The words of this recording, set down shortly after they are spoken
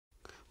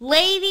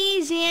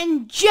Ladies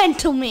and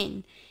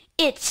gentlemen,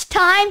 it's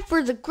time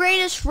for the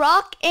greatest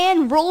rock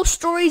and roll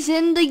stories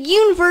in the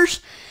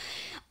universe,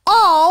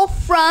 all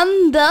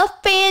from the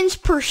fans'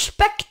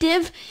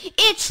 perspective.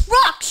 It's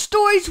Rock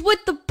Stories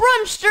with the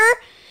Brummster.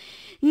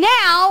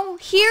 Now,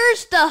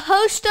 here's the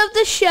host of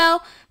the show,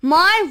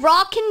 my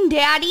rockin'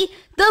 daddy,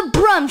 the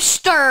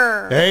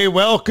Brummster. Hey,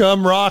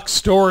 welcome, Rock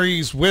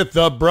Stories with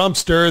the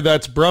Brummster.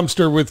 That's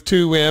Brummster with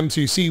two M's.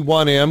 You see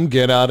one M,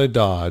 get out of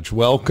Dodge.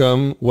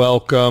 Welcome,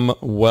 welcome,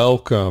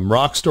 welcome.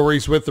 Rock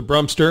Stories with the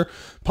Brummster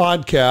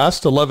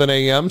podcast, 11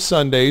 a.m.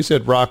 Sundays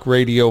at Rock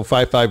Radio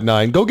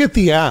 559. Go get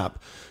the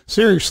app.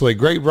 Seriously,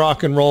 great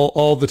rock and roll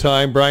all the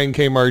time. Brian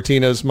K.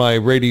 Martinez, my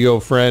radio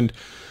friend,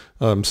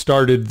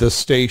 started the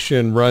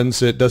station,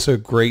 runs it, does a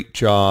great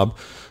job.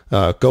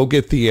 Go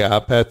get the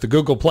app at the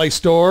Google Play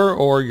Store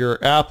or your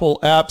Apple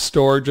App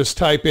Store. Just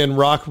type in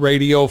Rock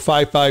Radio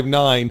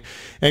 559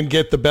 and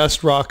get the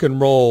best rock and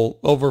roll.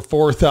 Over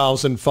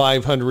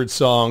 4,500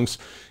 songs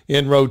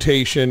in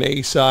rotation,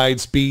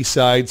 A-sides,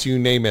 B-sides, you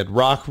name it.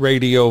 Rock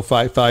Radio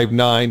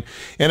 559.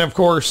 And of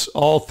course,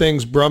 all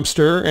things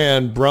Brummster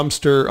and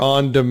Brummster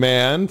on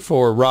demand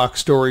for Rock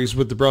Stories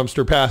with the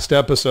Brummster past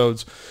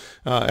episodes.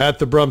 At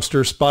the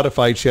Brummster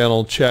Spotify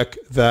channel. Check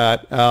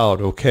that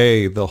out.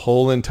 Okay, the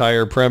whole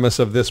entire premise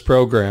of this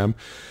program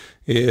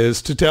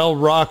is to tell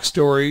rock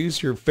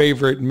stories, your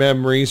favorite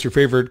memories, your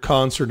favorite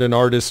concert and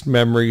artist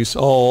memories,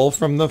 all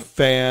from the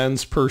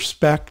fans'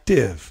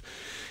 perspective.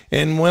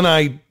 And when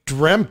I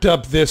dreamt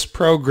up this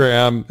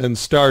program and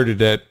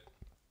started it,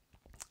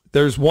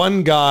 there's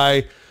one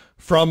guy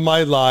from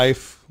my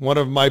life, one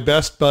of my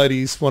best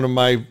buddies, one of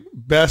my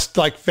best,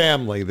 like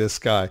family, this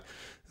guy.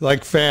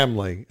 Like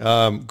family,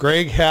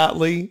 Greg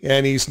Hatley,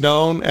 and he's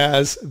known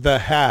as the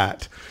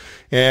Hat.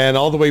 And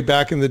all the way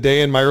back in the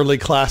day, in my early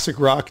classic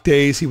rock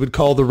days, he would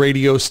call the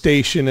radio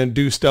station and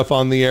do stuff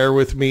on the air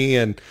with me,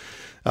 and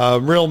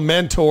real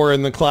mentor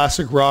in the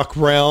classic rock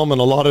realm.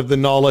 And a lot of the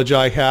knowledge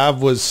I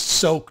have was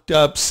soaked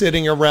up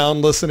sitting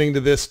around listening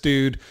to this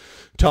dude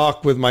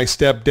talk with my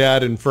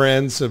stepdad and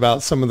friends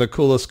about some of the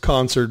coolest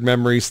concert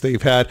memories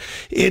they've had.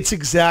 It's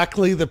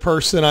exactly the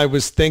person I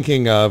was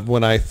thinking of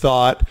when I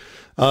thought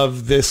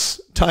of this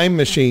time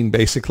machine,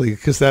 basically,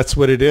 because that's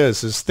what it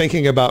is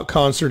thinking about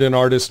concert and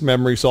artist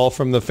memories, all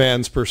from the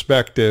fans'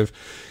 perspective.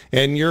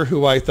 And you're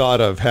who I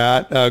thought of,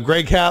 Hat.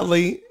 Greg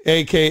Hatley,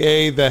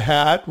 a.k.a. The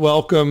Hat.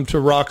 Welcome to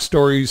Rock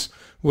Stories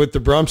with the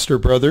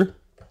Brummster, brother.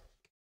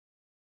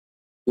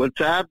 What's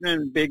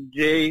happening, Big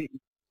J?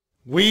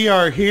 We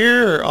are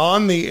here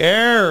on the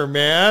air,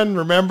 man.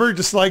 Remember,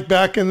 just like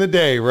back in the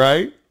day,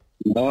 right?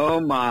 Oh,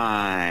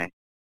 my.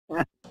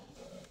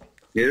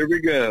 Here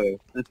we go.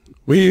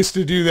 We used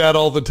to do that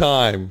all the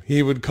time.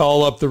 He would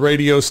call up the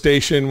radio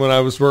station when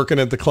I was working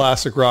at the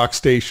classic rock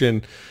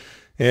station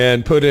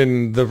and put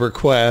in the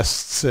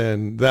requests,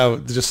 and that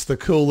was just the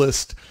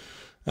coolest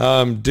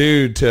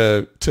dude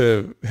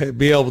to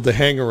be able to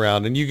hang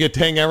around. And you get to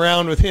hang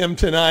around with him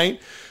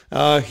tonight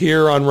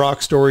here on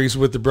Rock Stories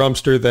with the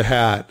Brummster, the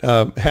Hat.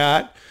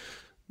 Hat,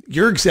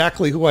 you're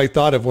exactly who I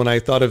thought of when I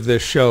thought of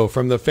this show.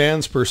 From the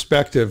fans'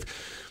 perspective,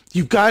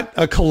 you've got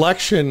a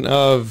collection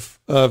of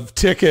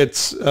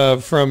tickets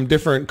from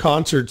different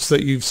concerts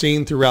that you've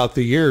seen throughout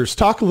the years.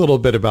 Talk a little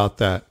bit about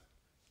that.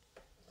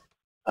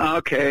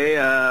 Okay.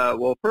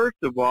 Well, first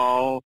of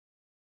all,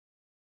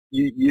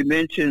 you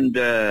mentioned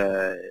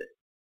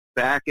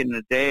back in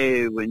the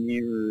day when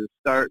you were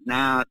starting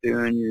out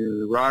doing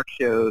your rock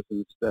shows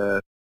and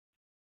stuff,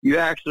 you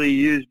actually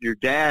used your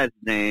dad's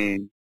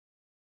name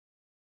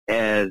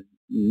as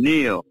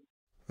Neil.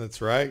 That's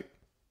right.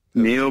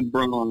 Neil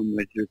Braun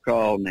was your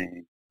call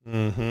name.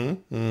 So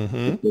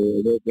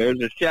there's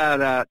a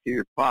shout out to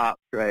your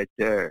pops right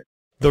there.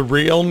 The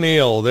real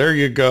Neil. There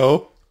you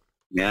go.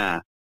 Yeah.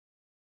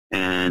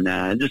 And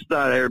I just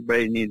thought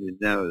everybody needed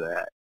to know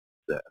that.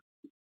 So.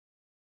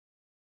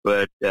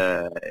 But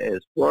as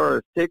far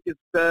as ticket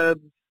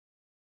stubs,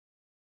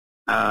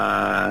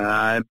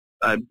 I've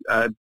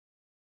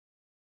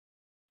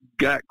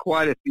got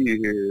quite a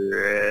few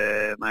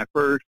here. My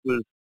first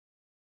was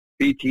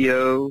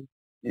BTO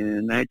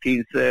in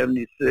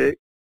 1976.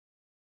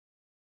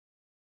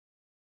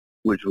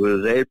 Which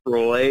was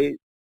April 8th,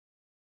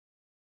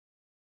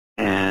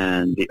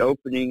 and the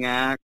opening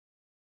act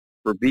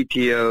for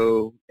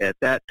BTO at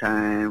that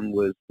time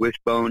was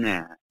Wishbone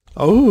Ash.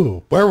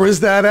 Oh, where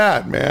was that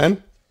at,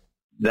 man?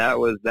 That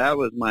was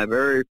my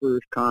very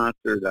first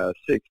concert. I was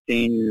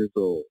 16 years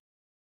old,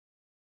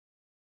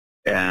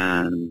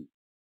 and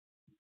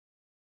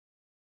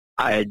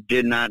I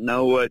did not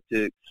know what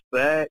to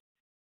expect.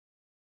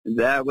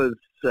 That was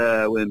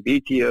when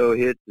BTO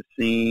hit the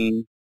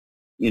scene.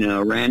 You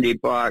know, Randy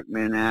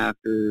Bachman,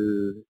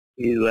 after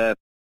he left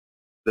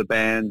the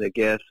band, the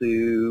Guess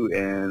Who,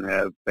 and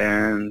a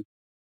band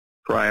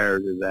prior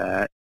to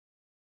that,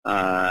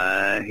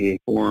 he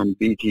formed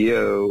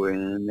BTO,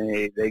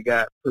 and they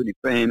got pretty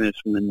famous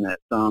when that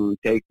song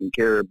 "Taking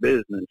Care of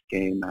Business"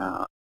 came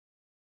out.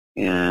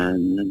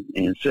 And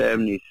in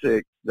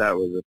 '76, that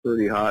was a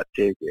pretty hot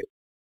ticket.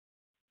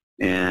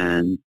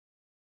 And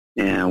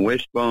And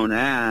Wishbone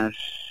Ash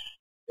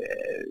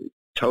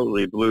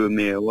totally blew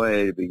me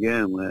away to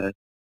begin with.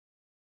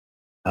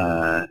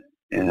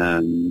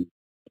 And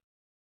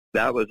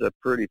that was a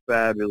pretty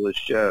fabulous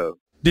show.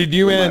 Did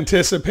you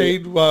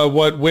anticipate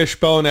what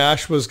Wishbone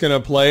Ash was going to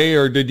play,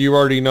 or did you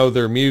already know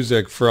their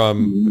music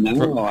from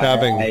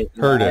having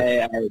heard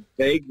it? I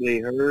vaguely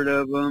heard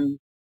of them,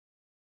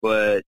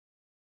 but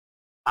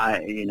I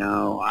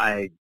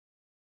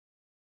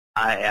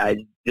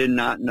did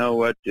not know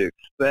what to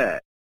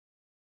expect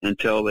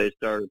until they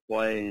started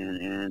playing,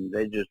 and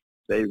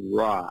they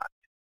rocked.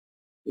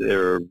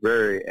 They're a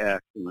very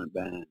excellent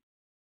band.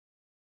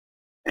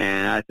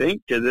 And I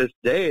think to this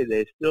day,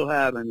 they still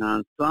have an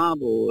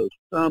ensemble of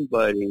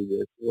somebody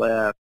that's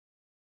left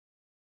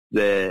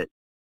that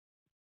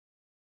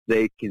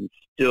they can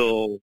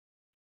still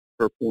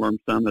perform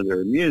some of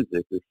their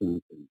music or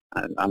something.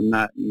 I'm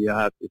not, you'll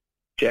have to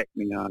check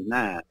me on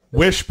that.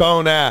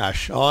 Wishbone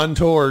Ash on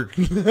tour.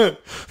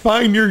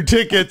 Find your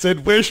tickets at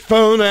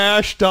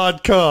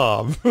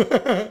wishboneash.com.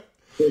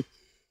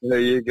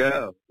 There you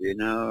go,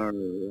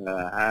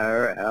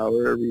 or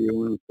however you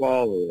want to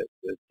follow it.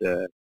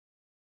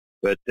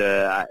 But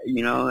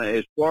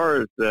as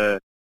far as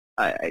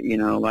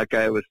like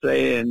I was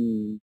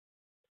saying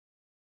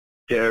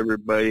to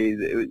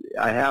everybody,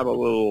 I have a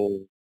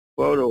little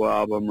photo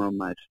album of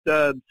my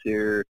stubs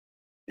here,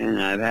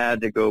 and I've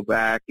had to go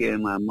back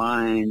in my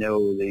mind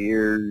over the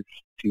years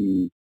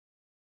to,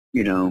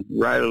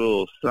 write a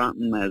little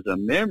something as a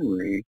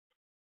memory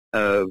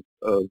of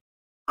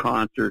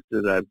concerts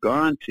that I've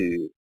gone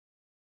to.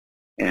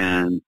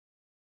 And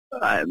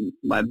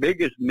my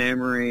biggest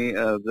memory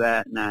of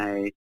that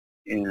night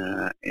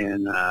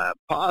in a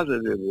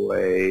positive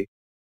way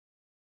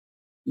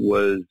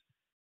was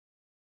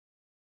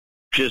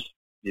just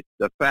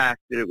the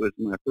fact that it was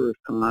my first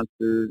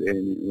concert,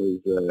 and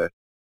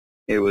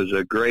it was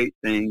a great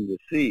thing to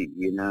see,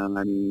 when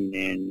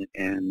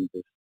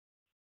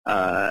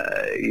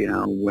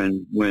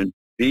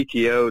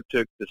BTO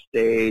took the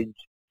stage,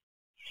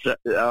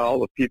 all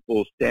the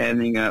people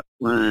standing up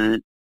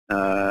front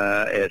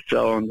at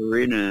Sullivan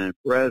Arena in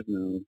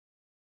Fresno,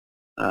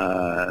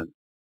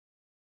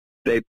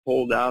 they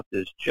pulled out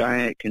this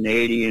giant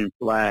Canadian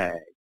flag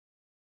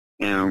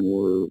and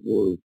were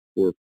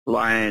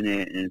flying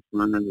it in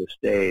front of the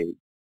stage.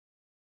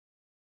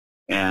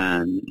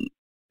 And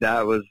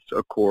that was,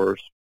 of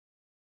course,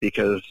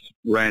 because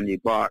Randy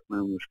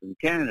Bachman was from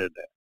Canada.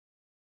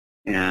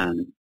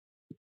 And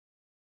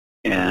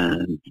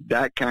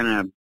that kind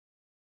of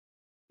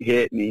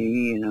hit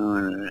me,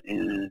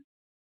 in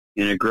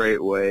a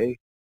great way.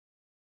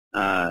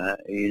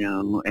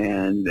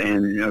 And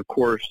of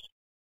course,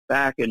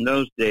 back in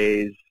those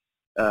days,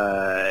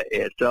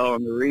 at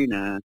Sullivan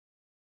Arena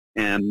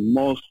and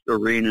most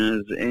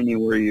arenas,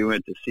 anywhere you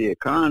went to see a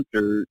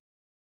concert,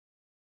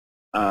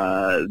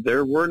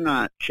 there were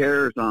not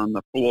chairs on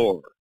the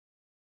floor.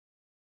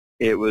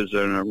 It was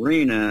an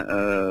arena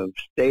of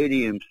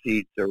stadium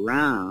seats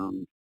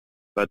around,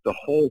 but the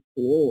whole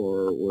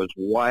floor was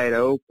wide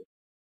open,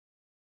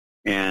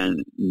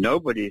 and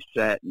nobody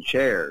sat in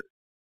chairs.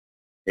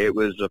 It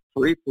was a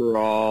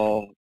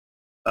free-for-all,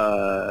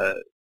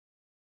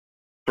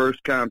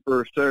 first come,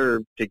 first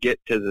served to get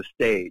to the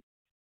stage.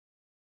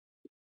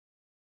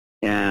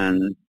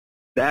 And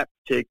that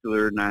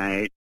particular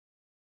night,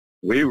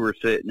 we were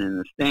sitting in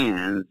the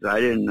stands. I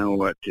didn't know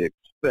what to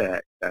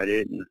expect. I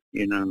didn't,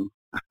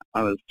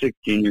 I was a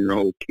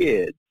 16-year-old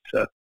kid.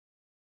 So,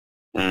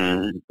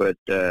 but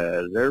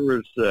there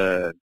was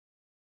a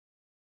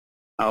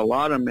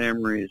lot of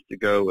memories to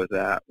go with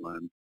that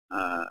one,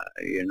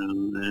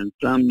 and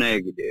some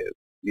negative,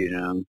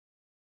 It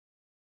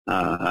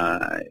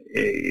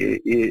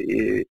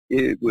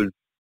was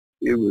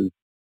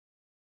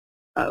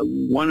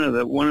one of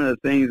the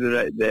things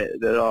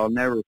that I'll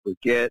never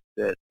forget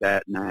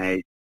that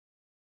night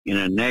in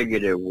a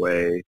negative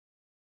way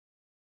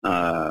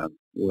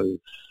was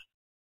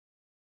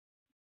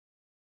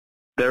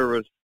there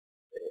was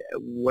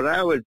what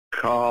I would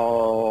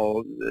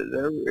call,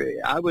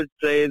 I would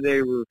say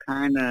they were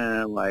kind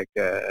of like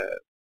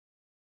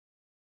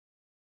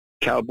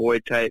cowboy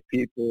type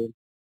people.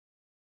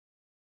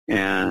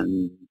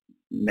 And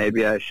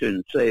maybe I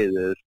shouldn't say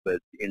this, but,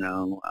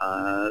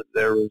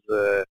 there was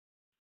a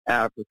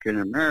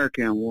African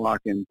American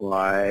walking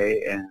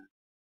by, and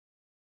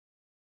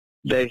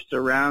they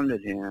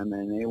surrounded him,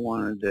 and they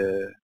wanted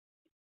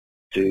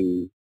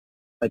to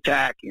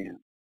attack him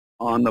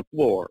on the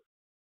floor.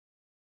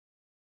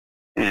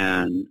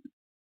 And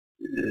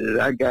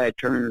that guy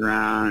turned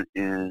around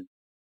and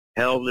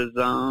held his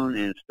own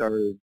and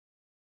started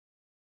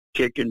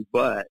kicking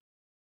butt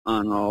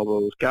on all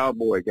those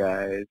cowboy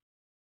guys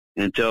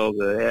until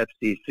the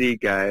FCC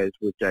guys,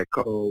 which I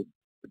call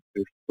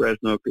the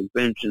Fresno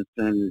Convention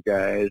Center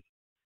guys,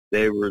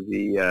 they were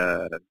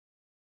the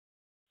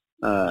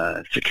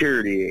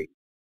security,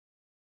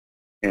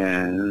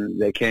 and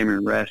they came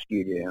and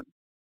rescued him.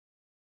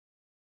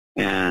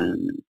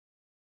 And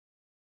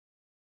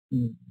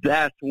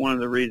that's one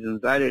of the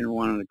reasons I didn't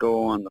want to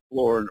go on the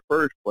floor in the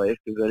first place,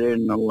 because I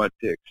didn't know what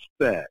to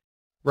expect.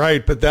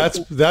 Right, but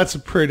that's a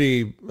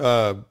pretty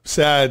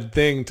sad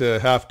thing to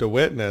have to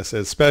witness,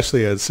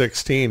 especially at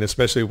 16,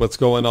 especially what's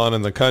going on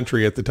in the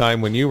country at the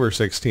time when you were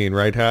 16,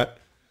 right, Hat?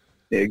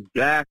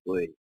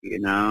 Exactly,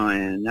 and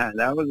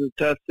that was a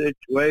tough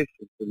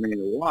situation for me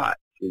to watch,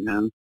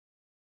 and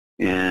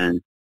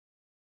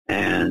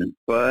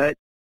but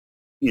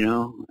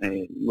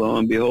and lo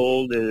and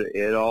behold,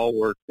 it all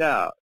worked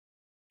out.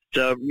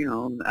 So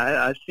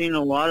I've seen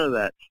a lot of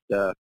that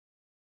stuff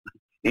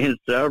in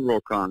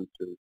several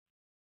concerts.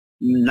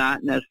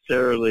 Not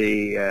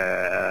necessarily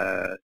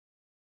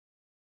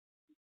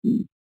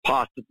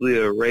possibly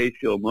a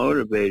racial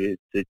motivated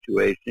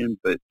situation,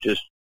 but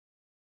just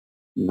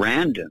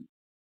random,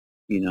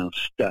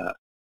 stuff.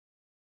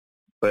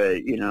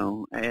 But,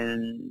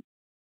 and,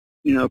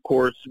 of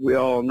course, we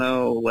all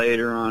know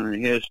later on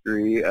in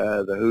history,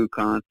 the Who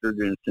concert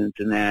in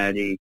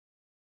Cincinnati,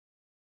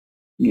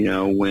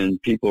 when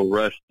people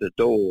rushed the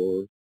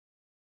door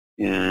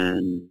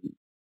and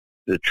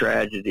the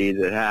tragedy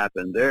that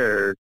happened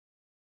there,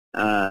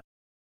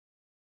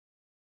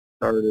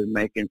 started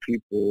making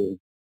people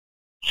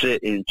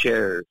sit in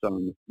chairs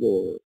on the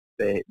floor.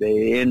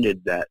 They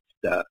ended that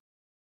stuff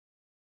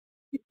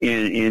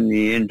in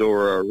the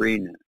indoor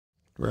arena.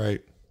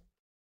 Right.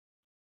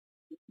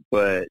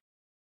 But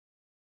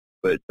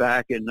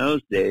back in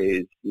those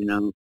days,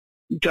 you're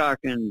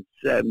talking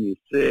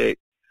 76,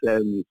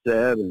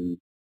 77.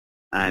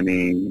 I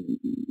mean,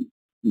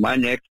 my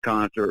next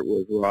concert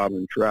was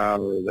Robin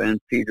Trower, then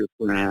Peter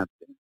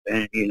Frampton,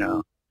 then,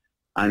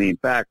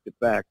 back to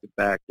back to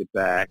back to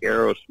back,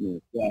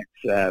 Aerosmith, Black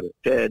Sabbath,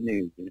 Ted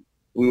Nugent,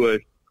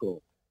 Louis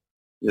Cole.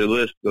 The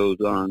list goes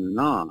on and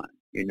on,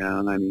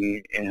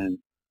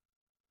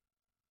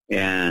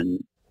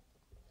 and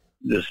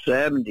the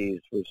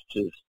 70s was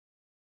just,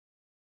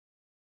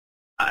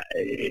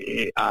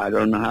 I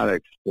don't know how to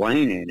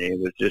explain it. It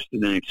was just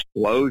an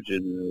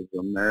explosion of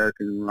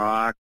American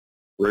rock,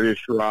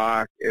 British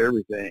rock,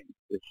 everything.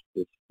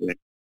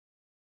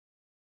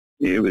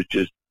 It was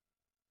just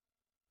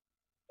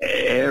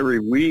every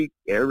week,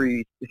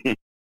 every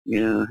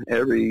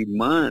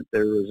month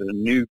there was a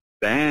new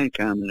band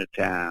coming to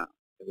town.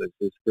 It was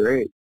just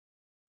great.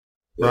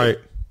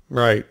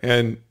 Right.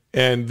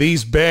 And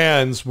these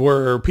bands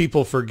were,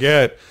 people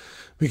forget,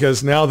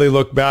 because now they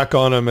look back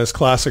on them as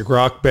classic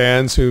rock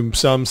bands, whom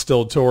some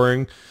still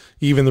touring.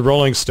 Even the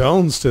Rolling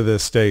Stones to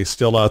this day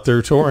still out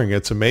there touring.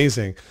 It's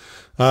amazing.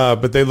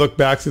 But they look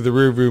back through the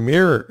rearview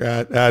mirror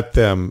at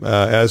them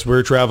as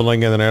we're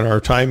traveling in our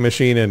time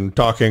machine and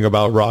talking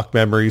about rock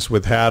memories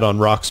with Hat on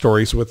Rock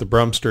Stories with the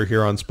Brummster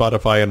here on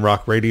Spotify and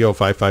Rock Radio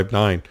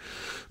 559.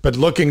 But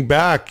looking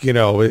back,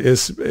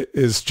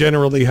 is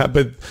generally,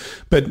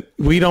 but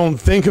we don't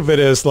think of it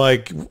as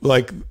like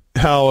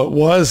how it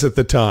was at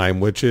the time,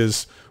 which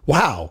is,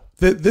 wow,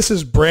 this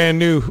is brand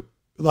new,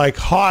 like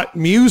hot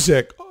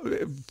music,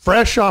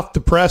 fresh off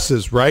the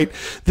presses, right?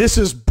 This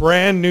is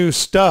brand new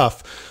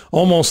stuff.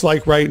 Almost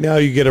like right now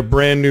you get a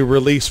brand new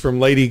release from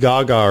Lady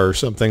Gaga or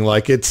something.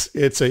 Like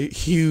it's a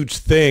huge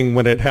thing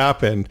when it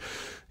happened,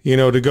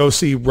 to go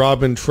see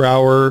Robin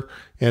Trower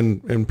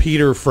and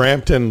Peter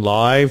Frampton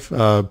live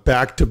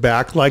back to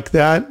back like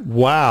that.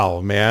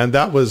 Wow, man,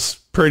 that was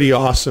pretty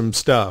awesome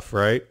stuff,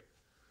 right?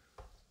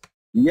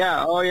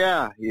 Yeah. Oh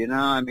yeah.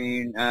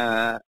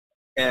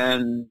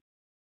 And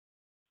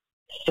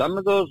some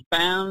of those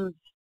bands,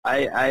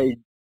 I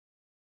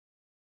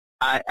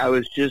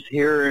was just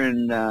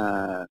hearing,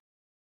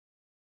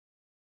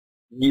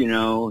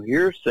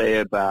 hearsay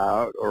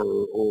about,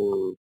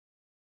 or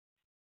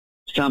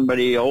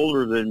somebody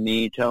older than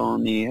me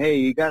telling me, hey,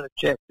 you got to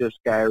check this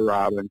guy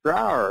Robin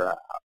Trower out.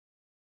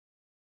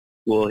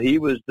 Well, he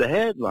was the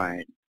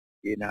headline,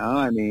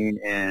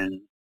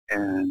 and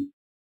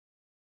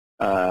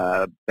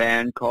a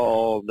band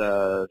called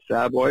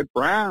Savoy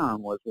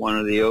Brown was one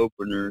of the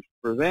openers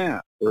for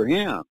him.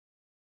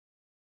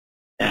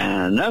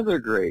 And another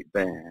great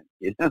band,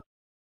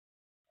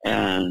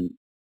 and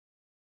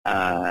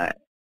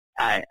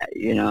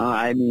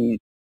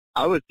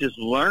I was just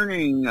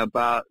learning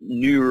about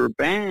newer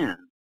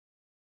bands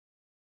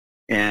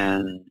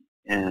and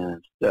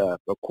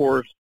stuff. Of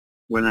course,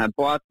 when I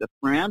bought the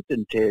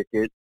Frampton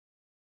ticket,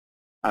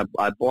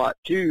 I bought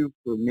two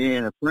for me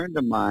and a friend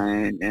of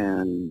mine,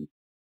 and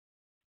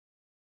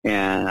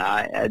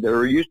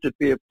there used to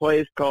be a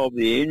place called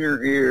the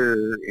Inner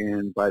Ear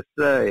in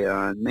Visalia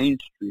on Main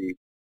Street,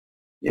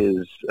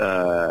 is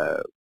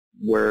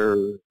where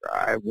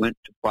I went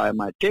to buy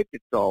my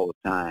tickets all the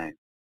time.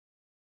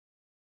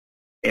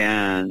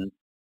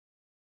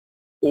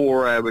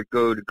 Or I would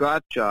go to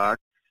Gottschalk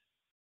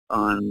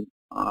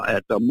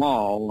at the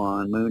mall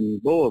on Mooney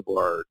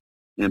Boulevard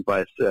in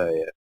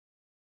Visalia.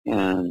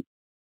 And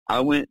I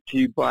went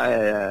to buy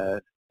a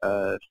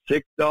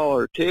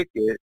 $6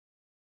 ticket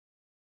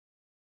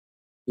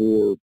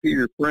for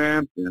Peter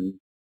Frampton,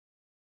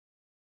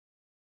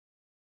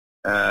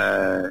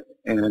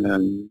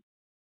 and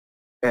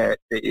at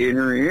the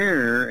Inner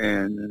Ear,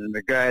 and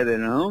the guy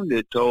that owned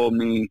it told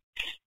me,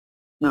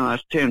 no,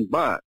 it's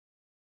 $10.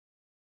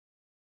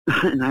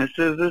 And I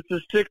says, it's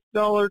a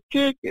 $6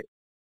 ticket.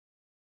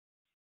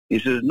 He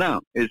says,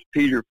 no, it's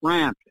Peter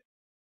Frampton.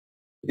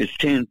 It's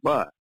 $10.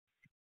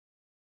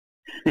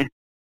 And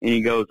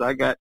he goes, I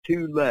got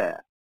 2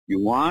 left. You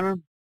want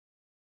them?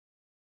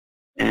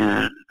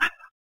 And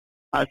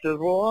I said,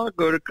 well, I'll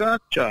go to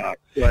Gottschalk.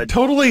 So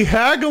Totally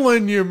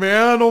haggling you,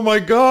 man. Oh my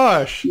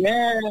gosh.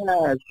 yeah.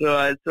 So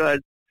I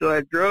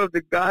drove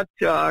to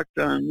Gottschalk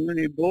on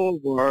Mooney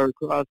Boulevard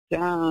across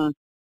town.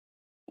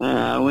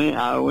 And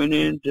I went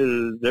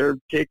into their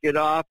ticket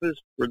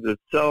office for the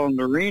Selling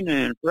Arena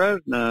in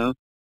Fresno,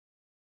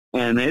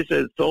 and they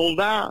said sold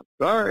out.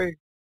 Sorry.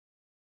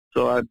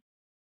 So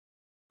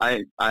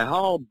I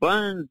hauled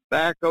buns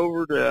back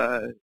over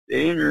to the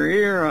inner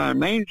ear on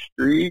Main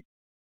Street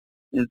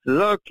and said,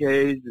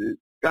 okay,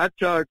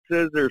 Gottschalk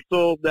says they're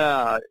sold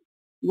out.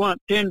 You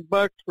want $10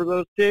 for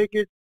those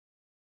tickets?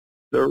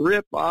 They're a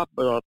rip-off,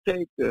 but I'll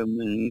take them.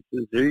 And he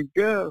says, there you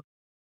go.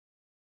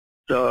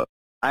 So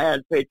I had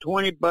to pay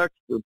 $20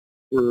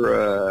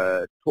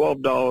 for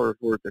 $12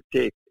 worth of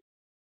tickets.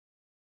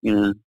 You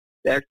know,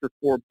 the extra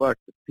 $4 a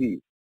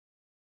piece.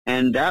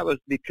 And that was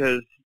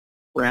because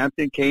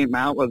Frampton came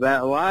out with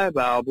that live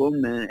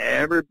album, and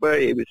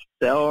everybody was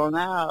selling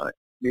out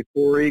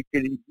before he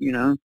could, you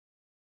know,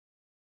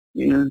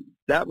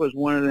 that was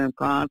one of them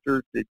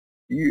concerts that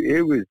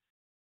it was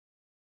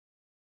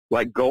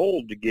like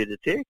gold to get a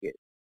ticket.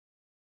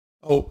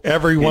 Oh,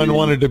 everyone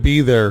wanted to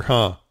be there,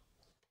 huh?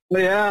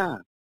 Yeah.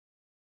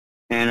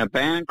 And a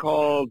band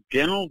called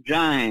Gentle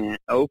Giant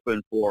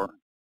opened for him,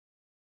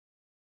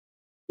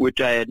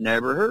 which I had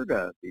never heard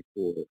of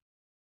before.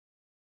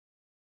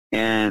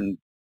 And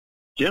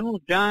Gentle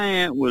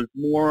Giant was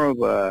more of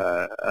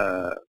what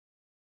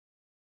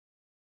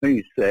do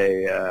you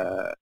say,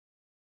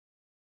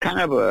 kind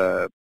of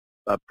a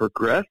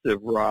progressive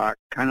rock,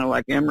 kind of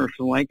like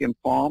Emerson, Lake and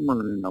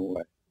Palmer in a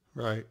way.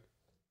 Right.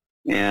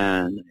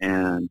 And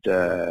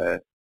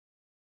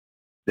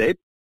they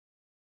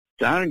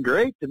sounded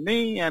great to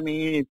me. I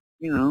mean,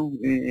 you know,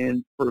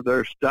 and for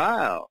their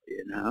style,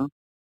 you know.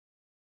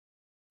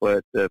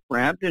 But the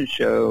Frampton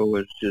show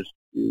was just,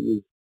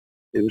 it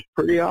was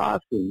pretty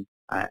awesome.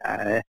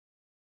 I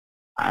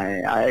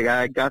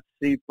got to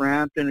see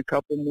Frampton a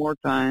couple more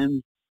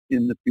times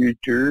in the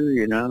future,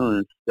 you know,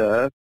 and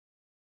stuff.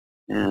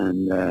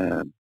 And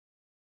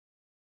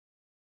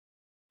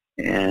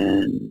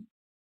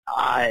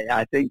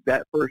I think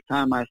that first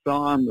time I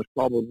saw him was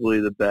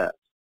probably the best.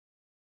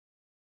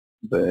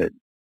 But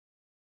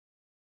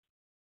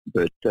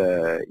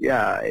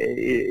yeah,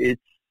 it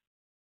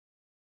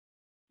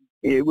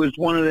was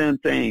one of them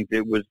things.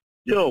 It was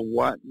still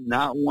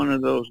not one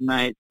of those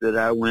nights that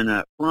I went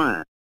up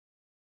front,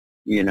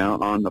 you know,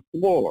 on the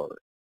floor.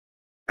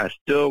 I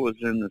still was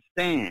in the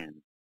stand.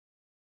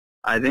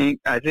 I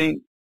think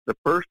the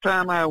first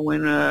time I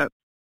went up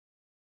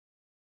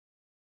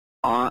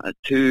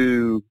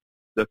to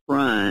the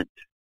front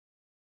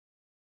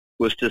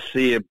was to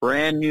see a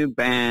brand new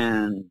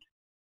band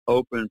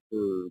open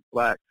for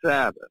Black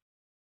Sabbath.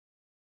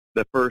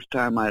 The first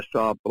time I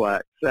saw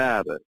Black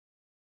Sabbath.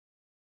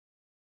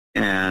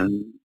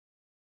 And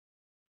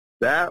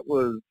that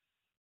was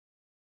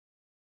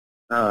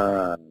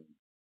that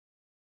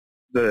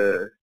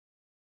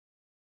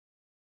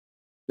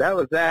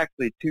was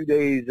actually 2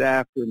 days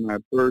after my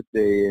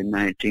birthday in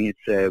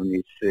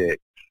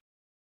 1976,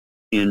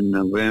 in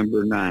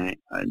November 9th.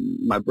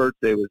 My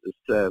birthday was the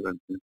 7th.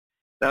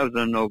 That was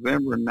a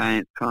November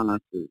 9th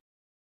concert.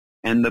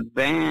 And the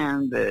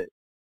band that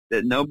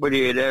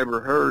nobody had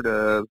ever heard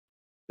of,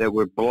 that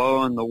were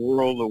blowing the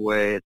world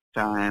away at the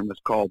time, was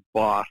called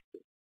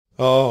Boston.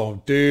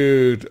 Oh,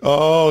 dude.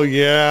 Oh,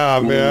 yeah,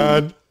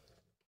 man.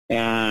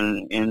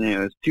 And it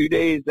was 2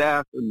 days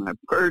after my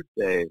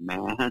birthday,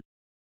 man.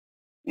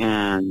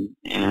 And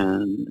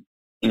in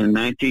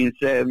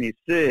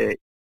 1976,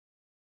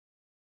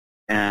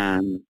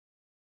 and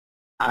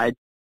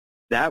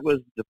that was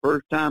the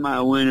first time I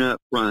went up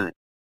front.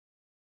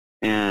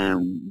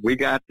 And we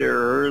got there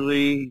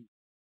early,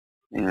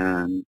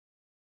 and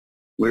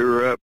we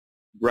were up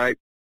right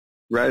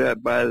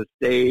up by the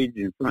stage,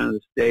 in front of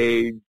the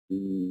stage,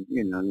 and,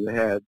 you know, they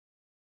had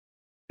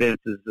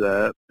fences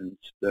up and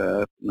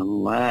stuff and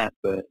all that,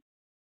 but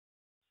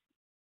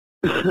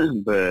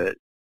but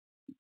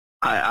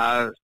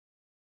I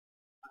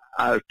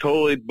was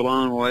totally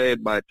blown away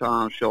by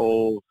Tom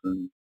Scholz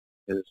and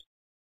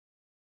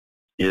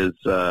his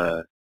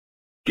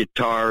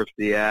guitar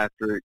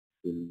theatrics,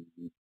 and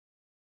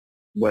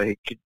what he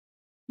could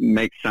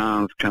make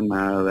sounds come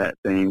out of that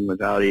thing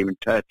without even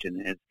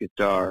touching his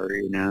guitar,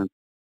 you know.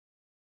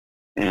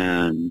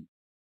 And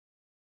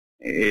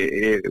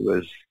it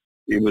was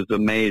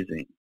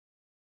amazing.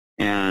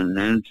 And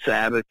then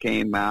Sabbath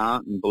came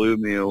out and blew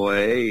me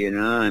away, you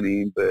know. I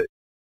mean, but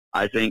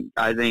I think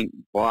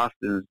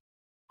Boston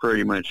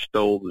pretty much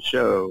stole the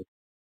show.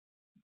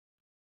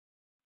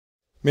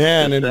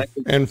 Man,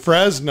 and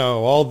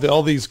Fresno,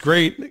 all these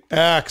great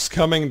acts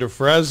coming to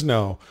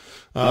Fresno.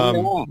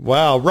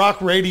 Wow.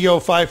 Rock Radio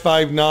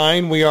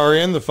 559. We are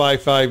in the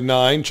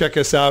 559. Check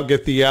us out.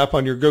 Get the app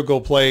on your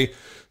Google Play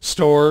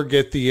store.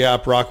 Get the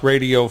app, Rock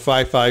Radio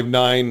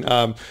 559.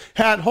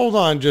 Hat, hold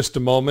on just a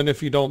moment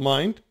if you don't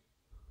mind.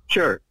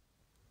 Sure.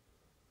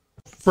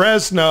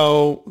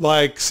 Fresno,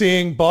 like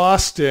seeing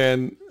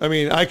Boston, I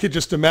mean, I could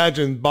just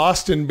imagine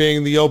Boston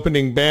being the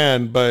opening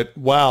band, but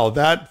wow,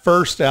 that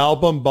first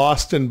album,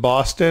 Boston,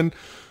 Boston,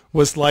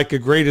 was like a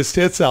greatest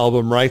hits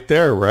album right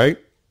there, right?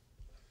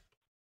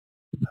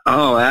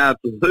 Oh,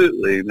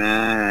 absolutely,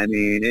 man. I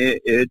mean,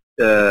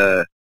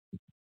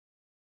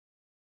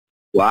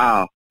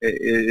 wow.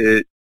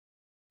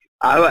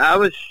 I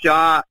was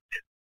shocked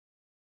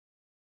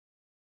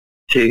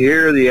to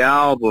hear the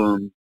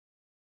album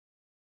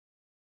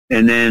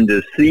and then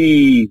to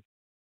see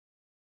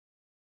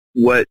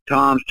what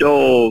Tom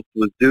Scholz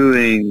was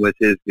doing with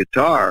his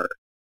guitar.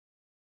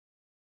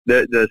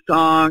 The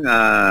song,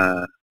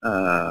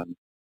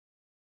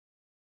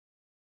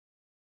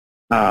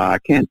 I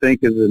can't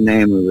think of the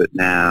name of it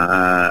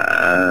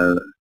now.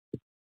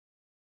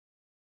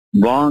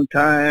 Long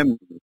Time,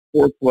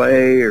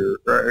 Foreplay,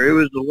 or it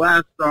was the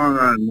last song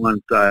on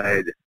one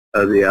side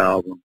of the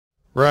album.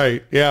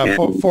 Right, yeah, And,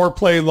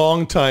 Foreplay,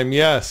 Long Time,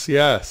 yes.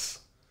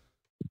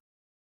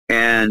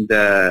 And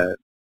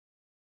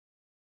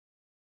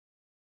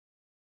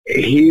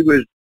he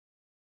was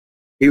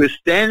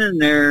standing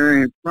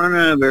there in front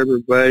of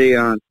everybody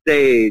on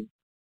stage,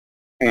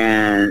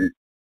 and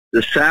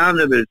the sound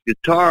of his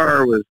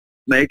guitar was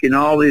making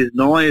all these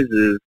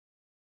noises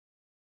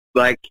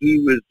like he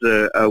was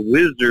a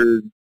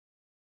wizard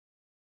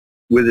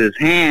with his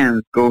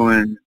hands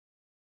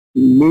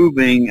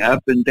moving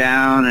up and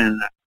down and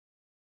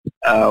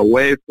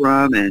away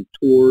from and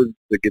towards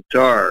the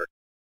guitar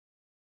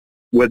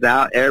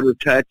without ever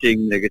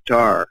touching the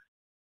guitar.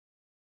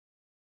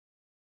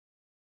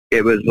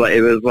 It was like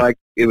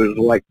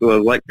the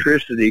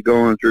electricity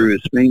going through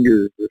his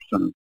fingers or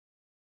something.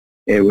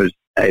 It was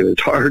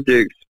hard to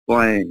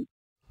explain.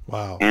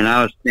 Wow. And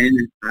I was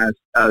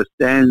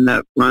standing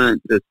up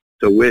front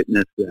to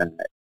witness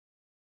that.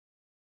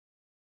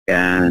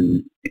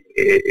 And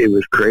it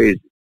was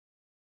crazy.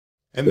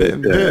 And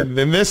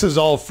then this is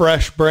all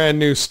fresh, brand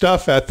new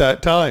stuff at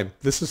that time.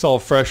 This is all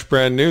fresh,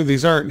 brand new.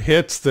 These aren't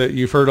hits that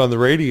you've heard on the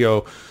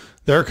radio.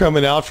 They're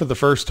coming out for the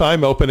first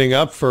time, opening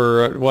up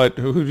for what?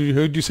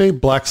 Who'd you say?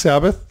 Black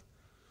Sabbath?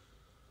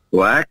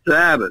 Black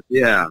Sabbath,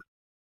 yeah.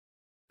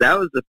 That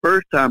was the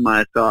first time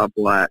I saw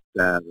Black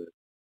Sabbath.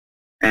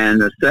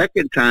 And the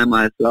second time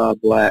I saw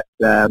Black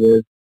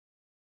Sabbath,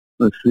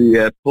 let's see,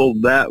 I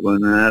pulled that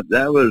one up.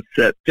 That was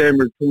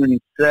September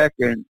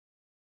 22nd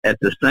at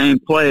the same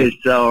place,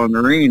 Selland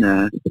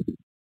Arena,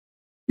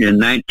 in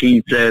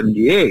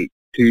 1978,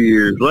 2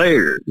 years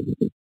later.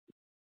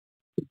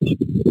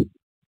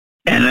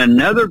 And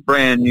another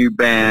brand new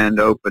band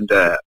opened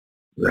up,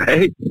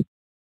 right?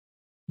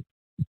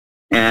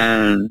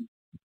 And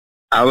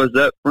I was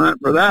up front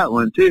for that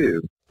one,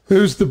 too.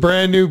 Who's the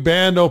brand new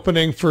band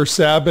opening for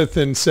Sabbath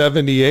in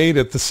 78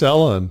 at the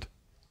Selland?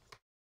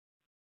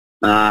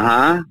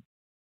 Uh-huh.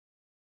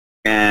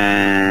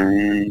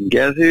 And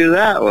guess who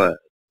that was?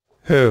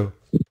 Who?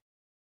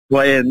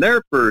 Playing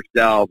their first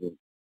album.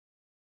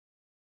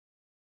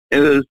 It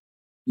was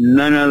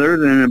none other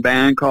than a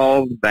band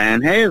called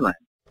Van Halen.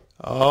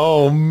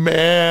 Oh,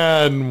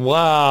 man.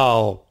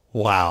 Wow.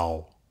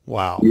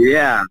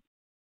 Yeah.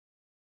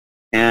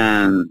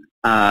 And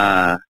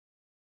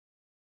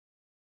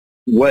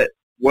what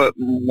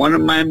one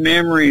of my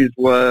memories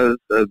was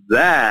of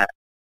that,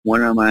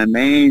 one of my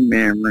main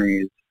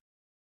memories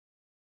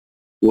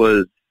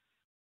was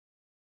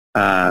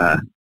Tony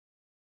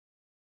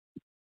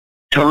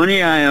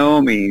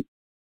Iommi,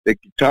 the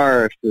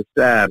guitarist of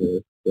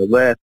Sabbath, the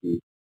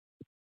lefty.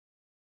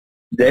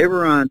 They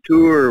were on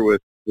tour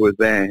with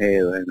Van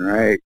Halen,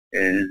 right?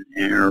 And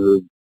or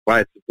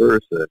vice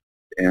versa.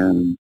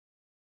 And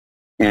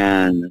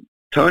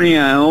Tony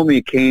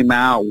Iommi came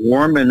out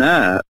warming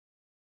up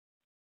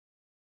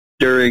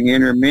during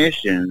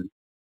intermission,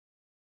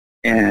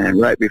 and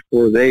right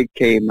before they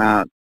came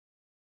out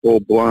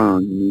full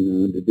blown,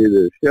 to do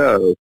their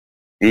show,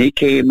 and he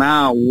came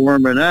out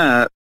warming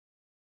up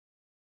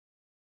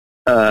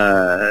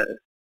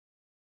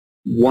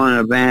one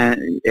of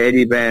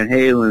Eddie Van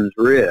Halen's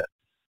riffs,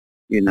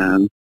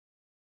 dun,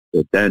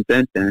 dun,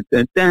 dun, dun,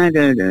 dun, dun,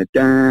 dun,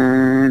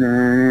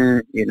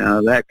 dun,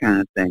 that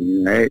kind of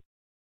thing, right?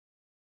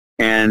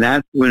 And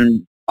that's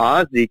when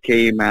Ozzy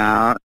came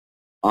out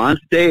on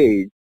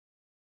stage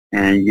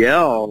and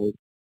yelled.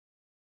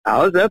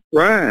 I was up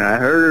front. I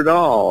heard it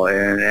all.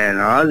 And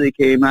Ozzy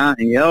came out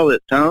and yelled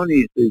at Tony.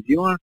 He says, "You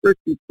want to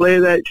freaking play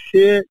that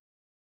shit?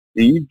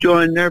 And you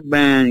join their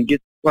band and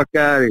get the fuck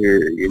out of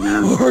here,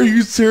 Are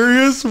you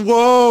serious?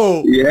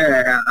 Whoa.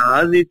 Yeah,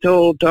 Ozzy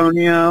told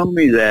Tony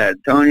Iommi that.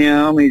 Tony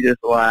Iommi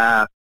just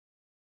laughed.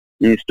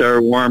 And he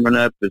started warming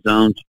up his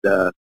own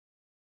stuff.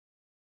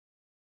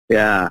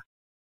 Yeah.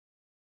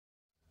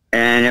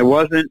 And it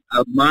wasn't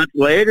a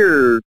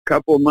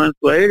couple of months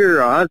later,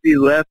 Ozzy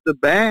left the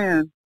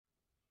band.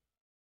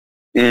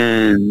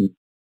 And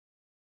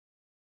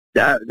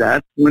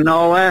that's when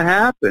all that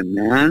happened,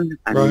 man.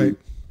 Right.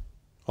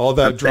 All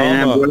that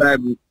drama.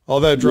 all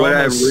that what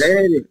I drama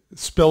read,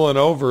 spilling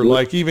over.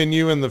 Like even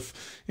you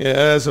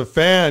as a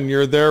fan,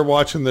 you're there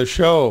watching the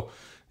show,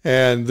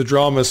 and the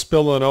drama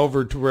spilling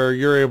over to where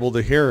you're able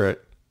to hear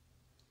it.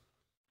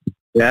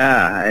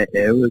 yeah,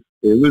 it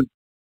was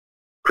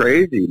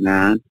crazy,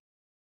 man.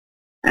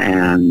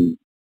 And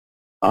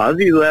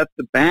Ozzy left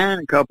the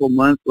band a couple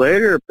months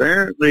later,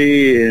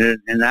 apparently,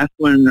 and that's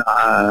when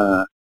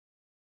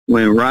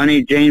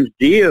Ronnie James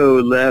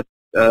Dio left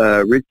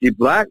Richie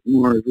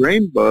Blackmore's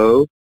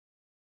Rainbow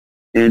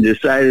and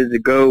decided to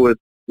go with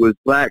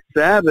Black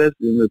Sabbath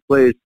and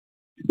replace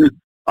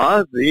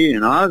Ozzy,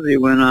 and Ozzy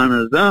went on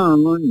his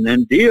own, and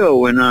then Dio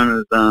went on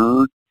his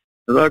own.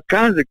 There's all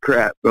kinds of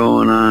crap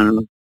going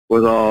on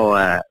with all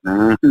that,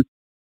 man.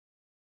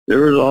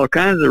 There was all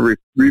kinds of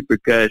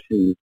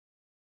repercussions,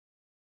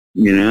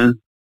 you know.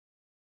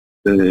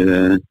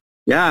 But,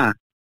 yeah,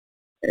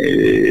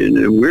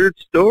 weird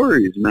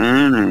stories,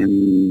 man. I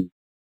mean,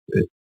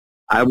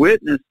 I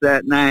witnessed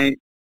that night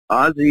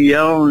Ozzy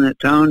yelling at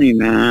Tony,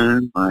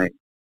 man, like,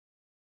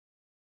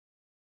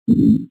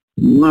 "You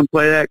want to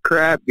play that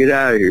crap? Get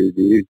out of here,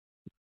 dude.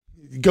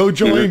 Go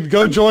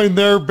join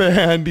their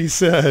band," he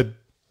said.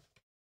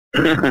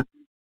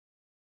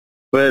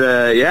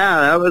 But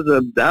yeah,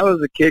 that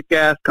was a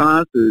kick-ass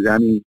concert. I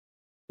mean,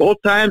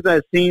 both times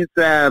I've seen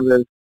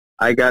Sabbath,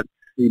 I got to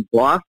see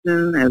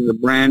Boston as a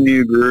brand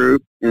new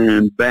group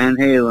and Van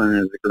Halen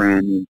as a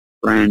brand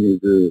new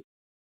group,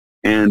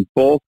 and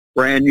both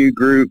brand new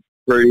groups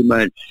pretty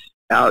much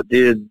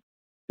outdid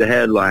the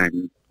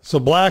headliner. So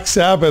Black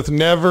Sabbath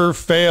never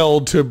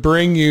failed to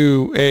bring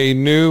you a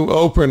new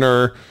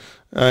opener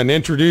and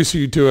introduce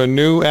you to a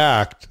new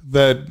act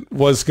that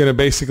was going to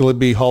basically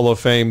be Hall of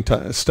Fame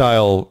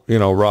style,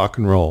 rock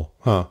and roll,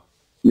 huh?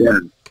 Yeah.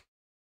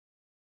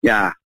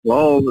 Yeah.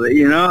 Well,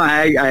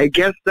 I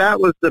guess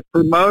that was the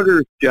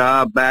promoter's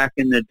job back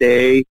in the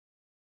day,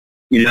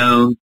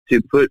 to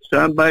put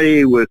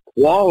somebody with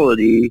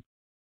quality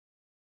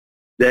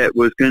that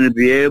was going to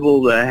be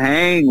able to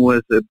hang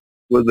with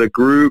a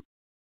group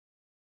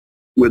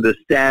with a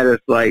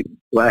status like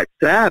Black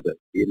Sabbath,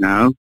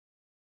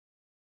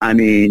 I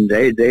mean,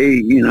 they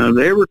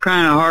were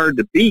kind of hard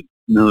to beat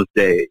in those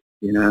days,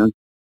 and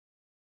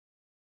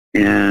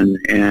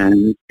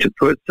to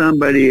put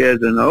somebody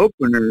as an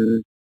opener,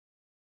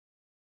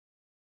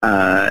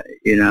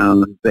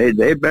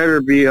 they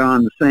better be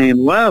on the same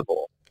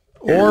level.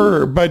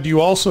 But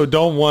you also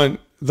don't want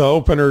the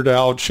opener to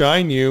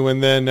outshine you,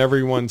 and then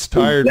everyone's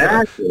tired.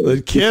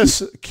 Exactly.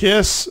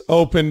 Kiss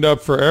opened up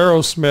for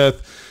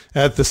Aerosmith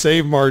at the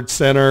Save Mart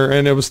Center,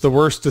 and it was the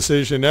worst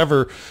decision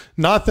ever.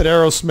 Not that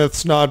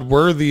Aerosmith's not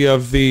worthy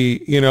of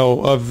the,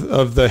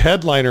 of the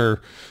headliner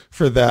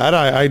for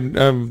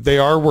that. They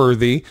are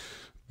worthy,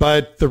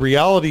 but the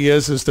reality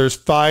is there's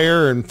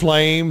fire and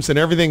flames and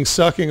everything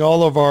sucking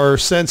all of our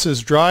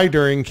senses dry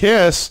during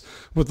Kiss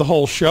with the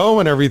whole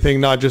show and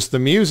everything, not just the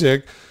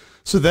music.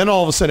 So then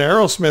all of a sudden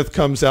Aerosmith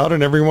comes out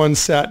and everyone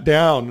sat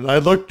down. And I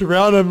looked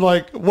around and I'm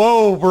like,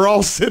 whoa, we're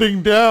all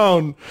sitting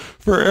down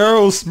for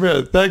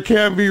Aerosmith. That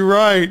can't be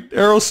right.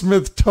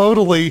 Aerosmith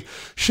totally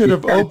should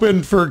have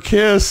opened for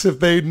Kiss if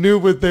they knew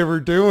what they were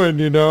doing,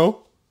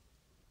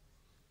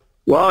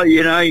 Well,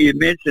 you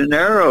mentioned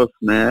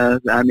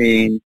Aerosmith,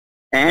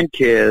 and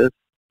Kiss.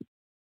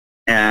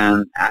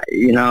 And,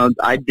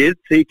 I did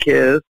see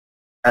Kiss.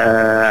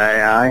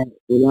 Without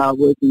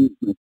looking at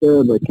my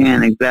stub, I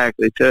can't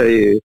exactly tell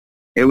you.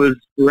 It was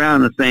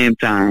around the same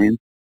time,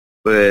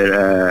 but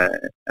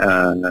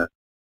a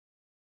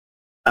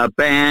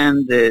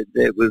band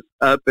that was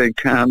up and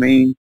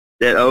coming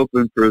that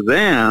opened for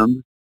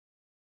them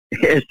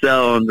at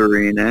Selland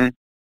Arena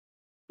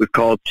was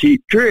called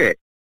Cheap Trick,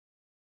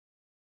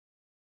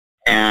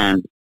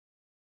 and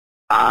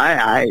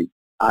I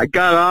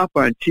got off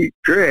on Cheap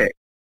Trick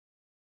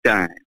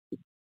time,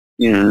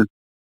 and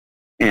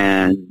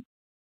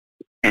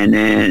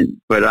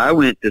then, but I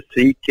went to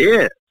see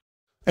Kiss.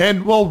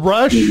 And well,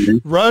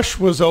 Rush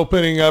was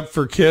opening up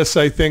for Kiss,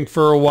 I think,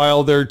 for a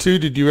while there too.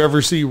 Did you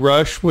ever see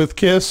Rush with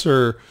Kiss,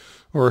 or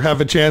have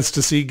a chance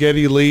to see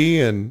Geddy Lee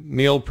and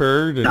Neil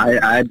Peart?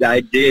 I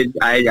did.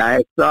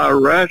 I saw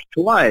Rush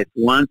twice.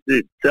 Once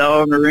at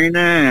Selland Arena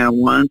and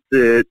once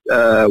at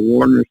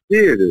Warner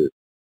Theater.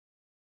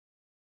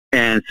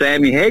 And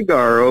Sammy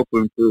Hagar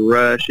opened for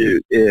Rush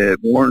at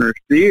Warner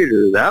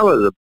Theater. That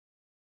was a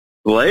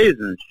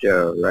blazing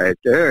show right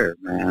there,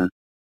 man.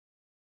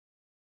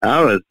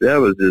 That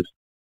was just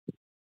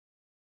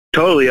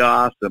totally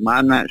awesome.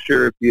 I'm not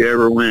sure if you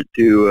ever went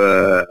to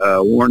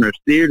a Warner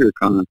Theater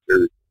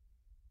concert.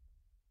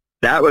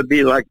 That would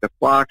be like the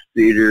Fox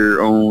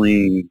Theater,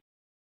 only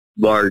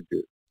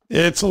larger.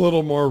 It's a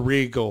little more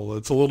regal.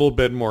 It's a little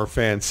bit more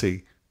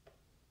fancy.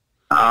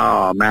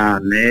 Oh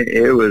man,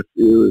 it was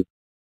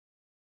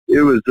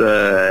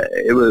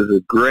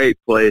a great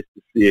place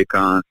to see a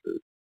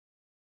concert,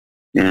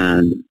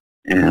 and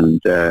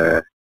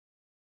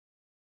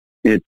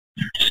it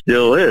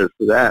still is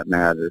for that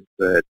matter.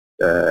 But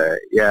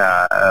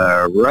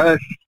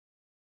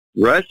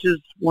Rush is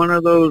one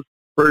of those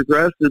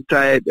progressive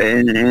type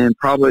and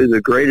probably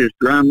the greatest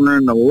drummer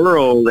in the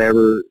world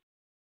ever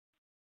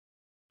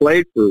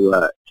played for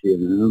Rush, you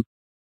know,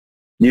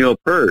 Neil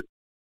Peart.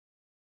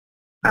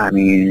 I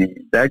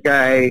mean, that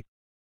guy,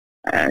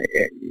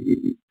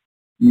 you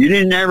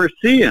didn't ever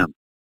see him.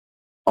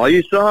 All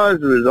you saw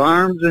was his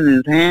arms and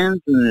his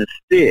hands and his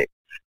sticks.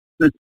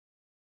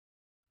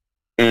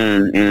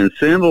 and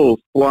cymbals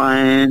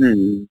flying,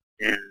 and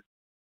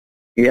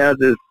he had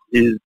this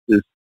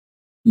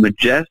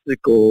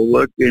majestical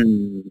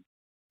looking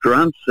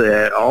drum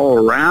set all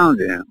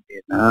around him,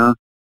 you know,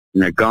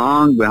 and a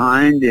gong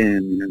behind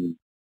him, and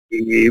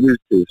he was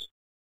just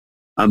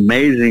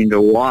amazing to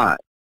watch.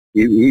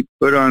 He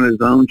put on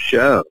his own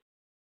show.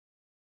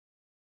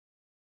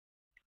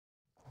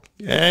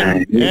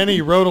 And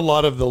he wrote a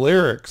lot of the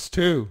lyrics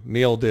too,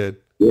 Neil did.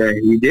 Yeah,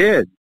 he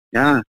did.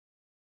 Yeah.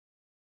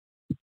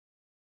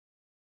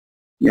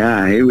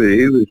 Yeah, he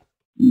was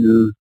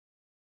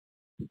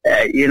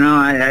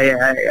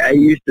I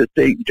used to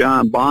think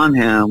John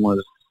Bonham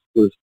was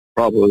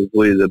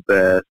probably the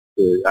best.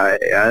 I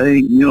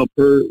think Neil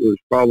Peart was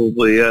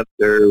probably up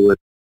there with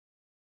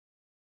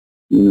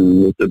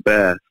the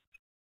best.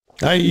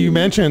 You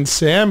mentioned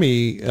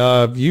Sammy.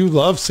 You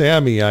love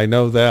Sammy. I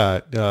know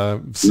that.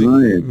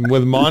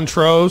 With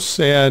Montrose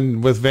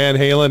and with Van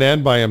Halen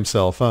and by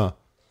himself, huh?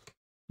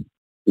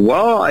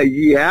 Well,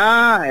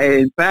 yeah.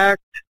 In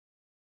fact,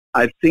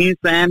 I've seen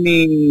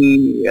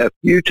Sammy a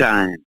few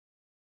times,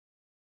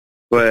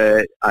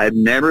 but I've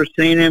never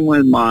seen him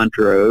with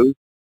Montrose.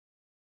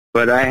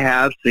 But I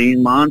have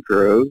seen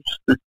Montrose.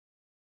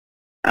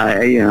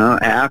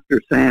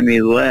 After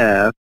Sammy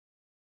left,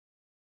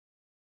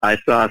 I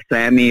saw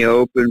Sammy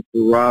open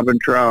for Robin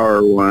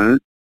Trower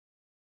once,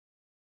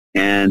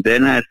 and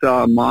then I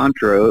saw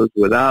Montrose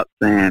without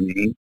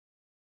Sammy,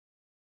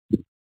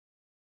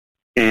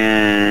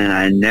 and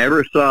I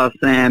never saw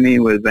Sammy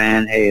with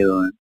Van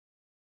Halen.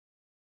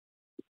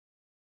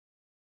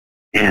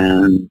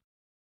 And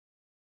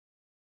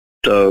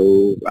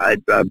so I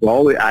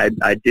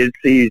did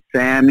see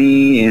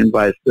Sammy in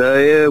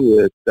Visalia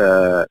with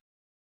the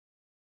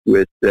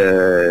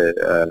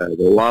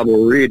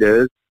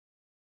Laboritas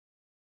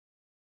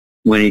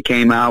when he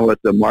came out with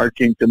the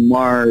Marching to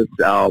Mars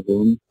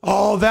album.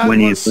 Oh, that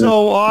was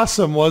so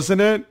awesome,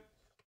 wasn't it?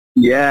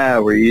 Yeah,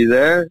 were you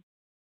there?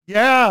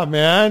 Yeah,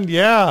 man,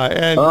 yeah.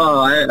 And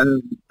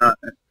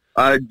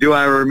do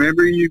I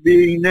remember you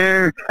being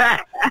there?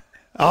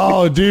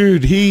 Oh,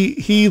 dude,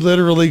 he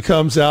literally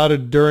comes out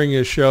during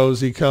his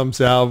shows. He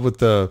comes out with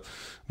the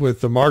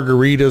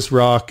margaritas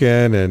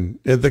rocking, and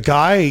the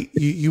guy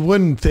you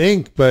wouldn't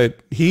think,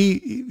 but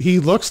he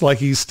looks like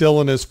he's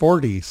still in his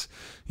 40s.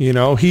 You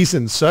know, he's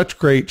in such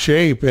great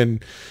shape,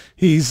 and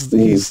he's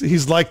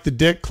like the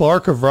Dick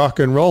Clark of rock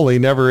and roll. He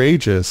never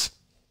ages.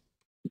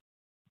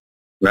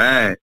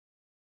 Right.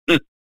 Oh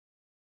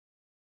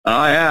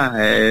yeah,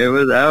 that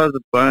was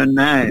a fun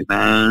night,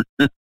 man.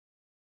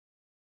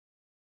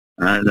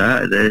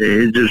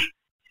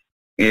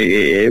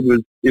 It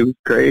was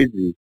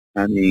crazy.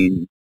 I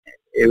mean,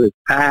 it was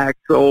packed,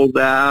 sold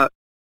out.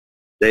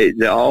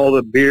 All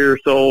the beer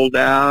sold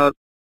out,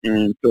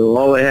 and so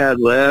all they had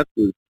left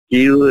was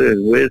tequila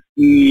and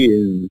whiskey,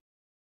 and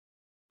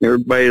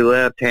everybody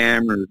left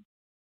hammered.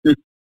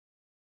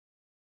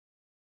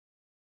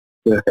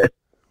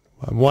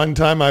 One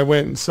time I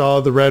went and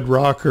saw the Red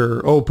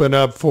Rocker open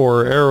up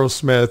for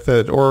Aerosmith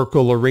at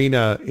Oracle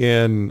Arena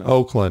in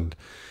Oakland.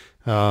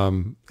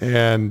 And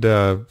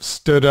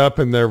stood up,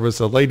 and there was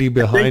a lady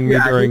behind me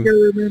during. I think I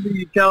remember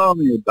you telling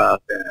me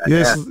about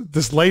that.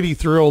 This lady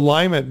threw a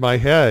lime at my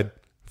head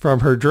from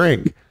her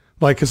drink.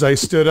 Like, cause I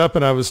stood up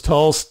and I was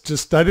tall,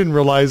 I didn't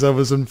realize I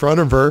was in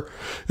front of her,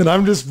 and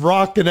I'm just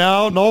rocking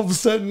out, and all of a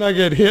sudden I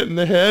get hit in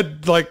the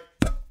head, like,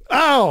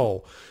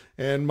 ow.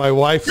 And my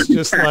wife's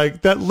just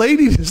like, that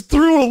lady just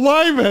threw a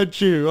lime at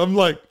you. I'm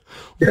like,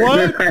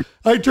 what?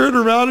 I turn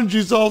around and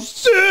she's all,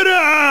 sit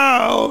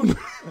down.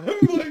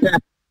 I'm like,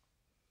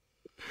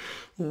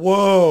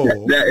 whoa.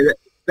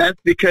 That's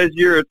because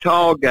you're a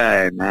tall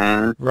guy,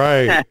 man.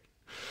 Right.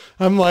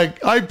 I'm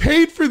like, I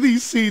paid for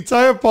these seats.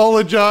 I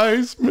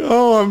apologize.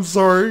 Oh, I'm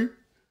sorry.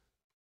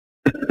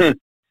 Well,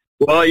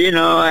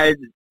 I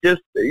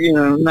just,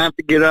 not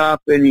to get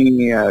off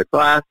any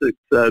classic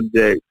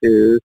subject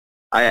here,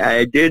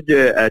 I did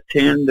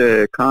attend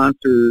a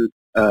concert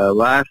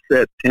last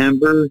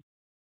September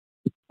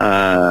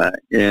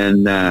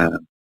in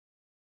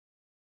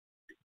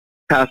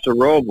Paso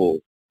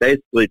Robles,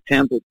 basically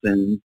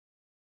Templeton,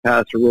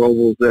 Paso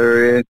Robles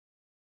area.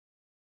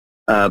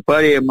 A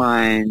buddy of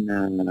mine,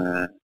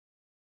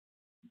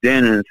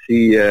 Dennis,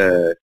 he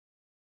had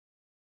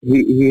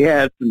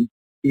an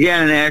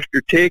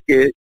extra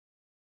ticket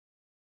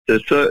to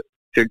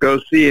go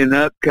see an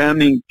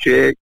upcoming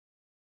chick.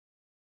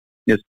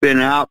 It's been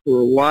out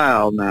for a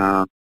while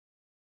now.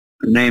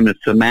 Her name is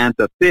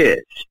Samantha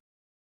Fish,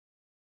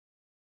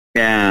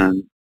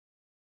 and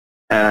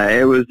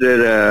it was at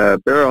a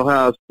Barrel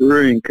House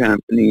Brewing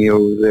Company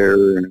over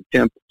there in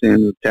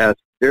Templeton with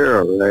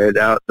Tascadero, right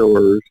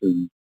outdoors,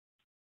 and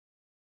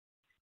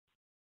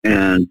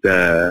and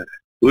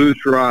blues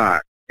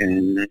rock,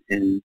 and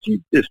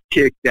she just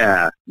kicked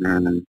ass,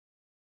 man.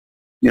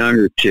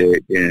 Younger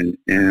chick, and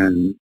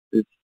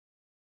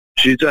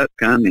she's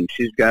upcoming.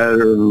 She's got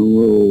her own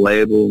little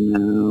label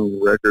now,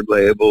 record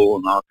label,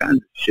 and all kinds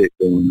of shit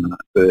going on.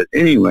 But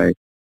anyway,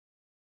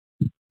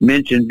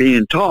 mentioned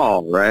being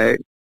tall, right?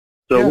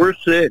 So Yeah. we're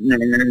sitting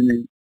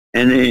there,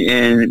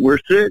 and we're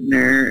sitting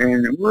there,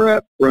 and we're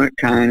up front,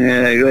 kind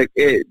of like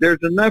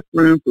there's enough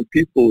room for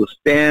people to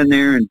stand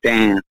there and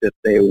dance if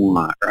they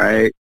want,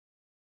 right?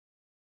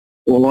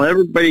 Well,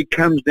 everybody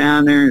comes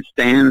down there and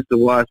stands to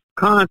watch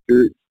the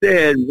concert.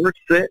 Instead, we're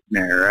sitting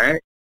there,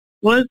 right?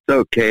 Well, it's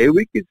okay.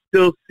 We could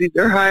still see.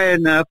 They're high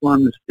enough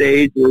on the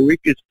stage where we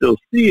could still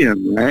see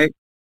them, right?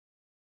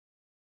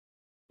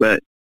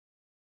 But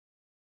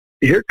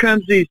here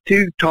comes these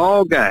two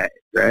tall guys,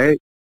 right?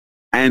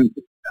 And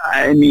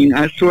I mean,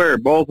 I swear,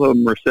 both of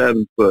them are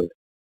 7 foot,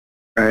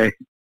 right?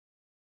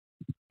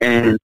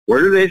 And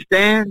where do they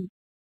stand?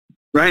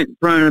 Right in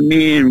front of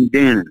me and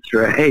Dennis,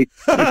 right?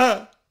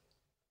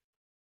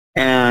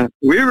 And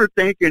we were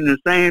thinking the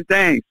same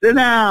thing. Sit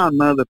down,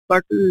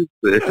 motherfuckers.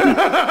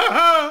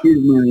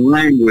 Excuse my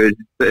language.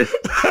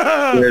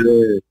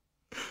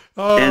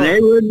 And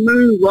they wouldn't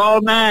move all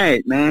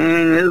night,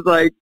 man. It was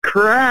like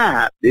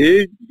crap,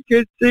 dude. You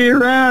could see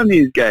around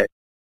these guys.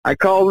 I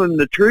call them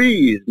the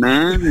trees,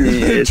 man.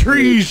 The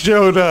trees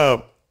showed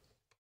up.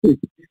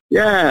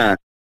 Yeah.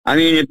 I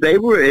mean, if they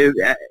weren't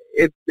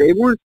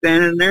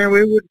standing there,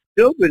 we would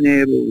still been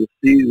able to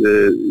see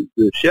the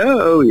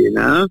show, you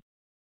know.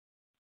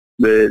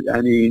 But I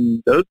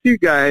mean, those two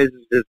guys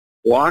just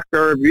blocked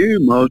our view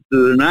most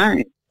of the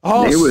night.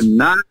 Oh, they would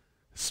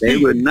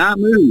not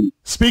move.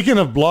 Speaking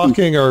of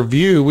blocking our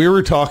view, we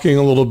were talking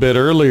a little bit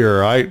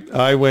earlier.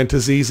 I went to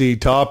ZZ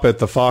Top at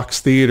the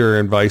Fox Theater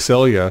in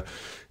Visalia,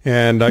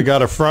 and I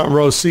got a front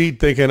row seat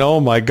thinking,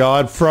 oh my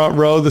God, front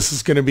row, this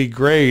is going to be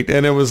great.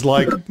 And it was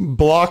like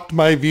blocked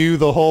my view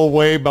the whole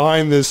way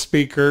behind this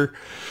speaker.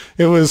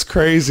 It was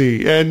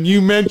crazy. And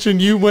you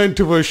mentioned you went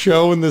to a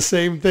show and the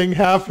same thing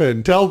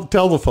happened. Tell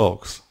the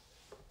folks.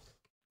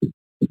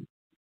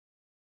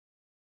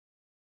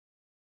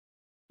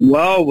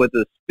 Well, with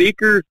the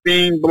speakers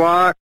being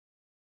blocked,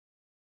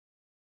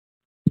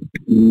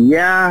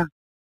 yeah,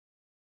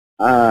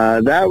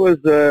 that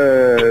was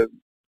a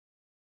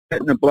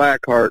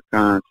Blackheart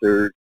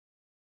concert,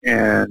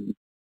 and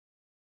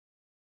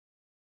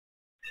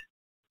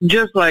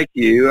just like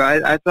you,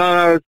 I thought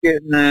I was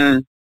getting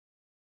a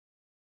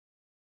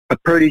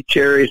pretty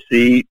cherry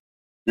seat,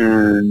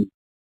 and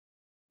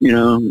you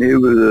know, it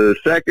was a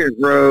second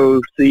row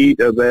seat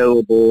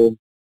available.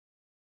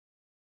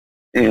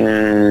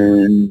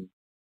 And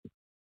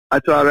I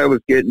thought I was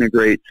getting a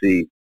great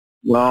seat.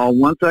 Well,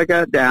 once I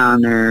got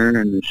down there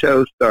and the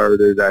show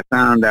started, I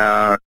found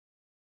out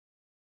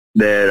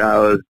that I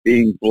was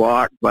being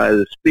blocked by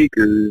the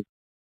speakers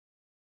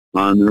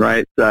on the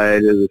right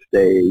side of the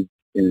stage,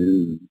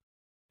 and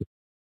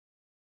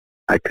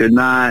I could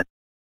not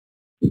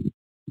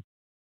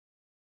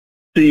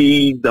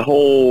see the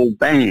whole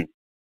band.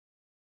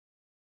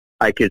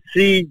 I could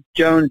see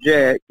Joan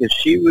Jett because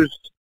she was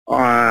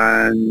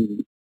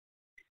on...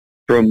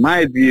 From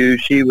my view,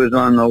 she was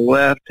on the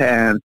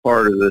left-hand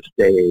part of the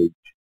stage,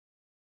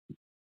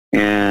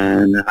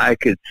 and I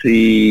could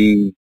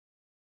see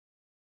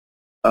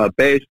a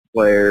bass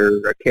player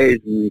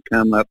occasionally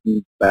come up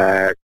and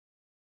back,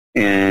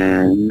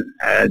 and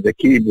the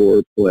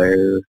keyboard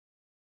player.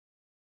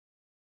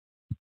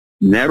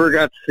 Never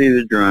got to see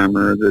the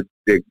drummer. The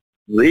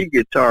lead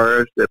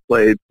guitarist that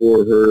played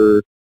for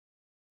her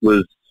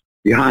was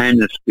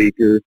behind the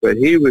speakers, but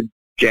he would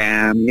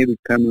jam. He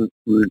would come up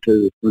to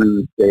the front of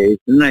the stage,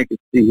 and I could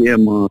see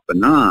him off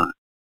and on.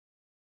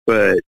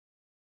 But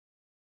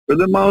for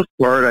the most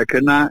part, I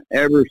could not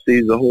ever see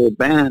the whole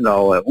band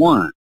all at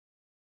once.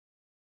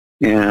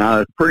 And I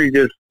was pretty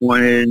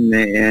disappointed,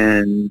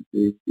 and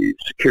the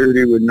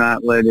security would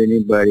not let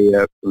anybody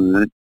up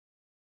front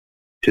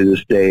to the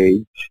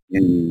stage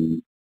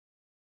and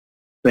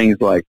things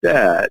like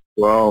that.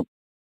 Well,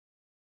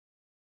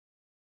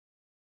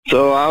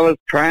 so I was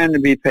trying to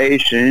be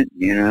patient,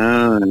 you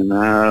know, and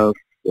I was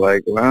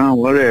like, well,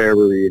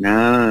 whatever, you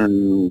know,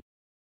 and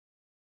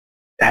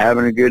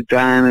having a good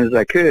time as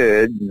I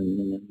could,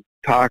 and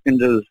talking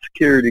to the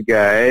security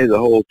guy the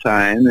whole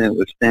time that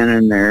was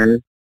standing there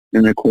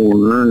in the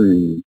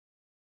corner,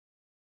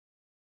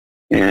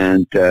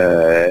 and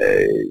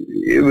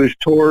it was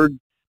toward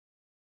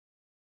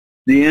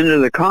the end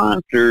of the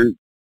concert,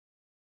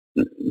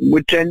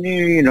 which I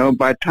knew, you know,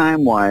 by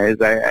time-wise,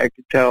 I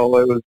could tell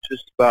it was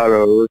just about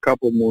over, a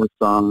couple more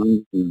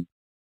songs,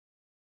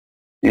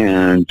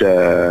 and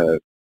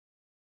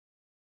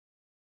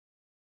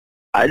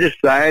I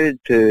decided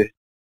to,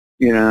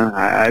 you know,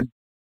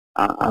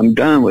 I'm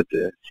done with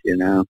this, you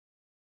know.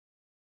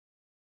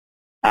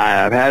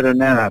 I've had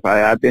enough.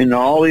 I've been to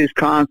all these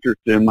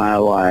concerts in my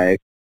life,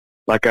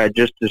 like I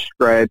just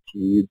described to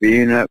you,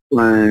 being up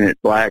front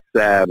at Black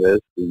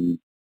Sabbath and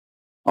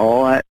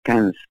all that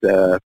kind of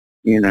stuff.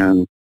 You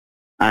know,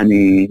 I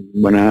mean,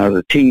 when I was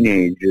a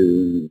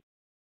teenager,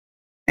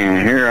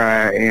 And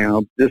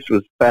here this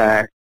was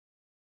back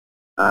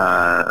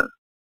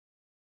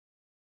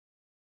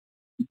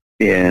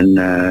in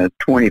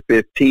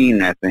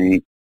 2015, I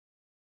think.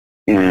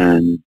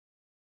 And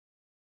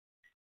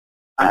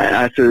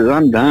I said,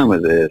 I'm done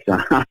with this.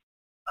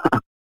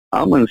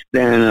 I'm going to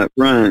stand up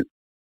front,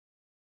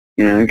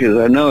 because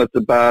I know it's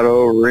about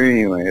over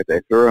anyway. If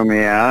they throw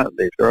me out,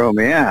 they throw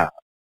me out.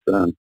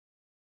 So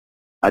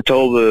I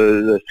told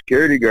the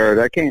security guard,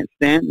 I can't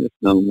stand this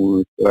no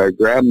more. So I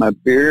grabbed my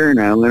beer and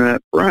I went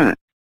up front.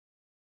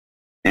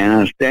 And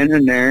I'm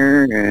standing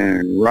there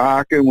and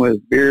rocking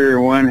with beer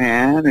in one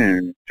hand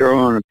and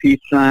throwing a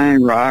peace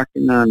sign,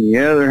 rocking on the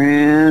other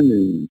hand.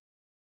 And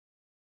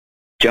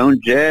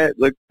Joan Jett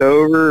looked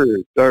over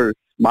and started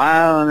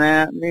smiling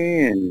at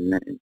me.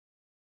 And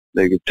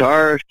the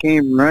guitarist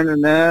came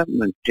running up and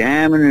was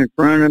jamming in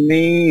front of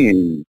me.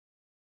 And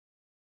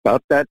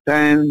about that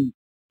time,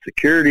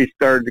 security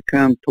started to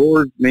come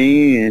towards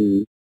me.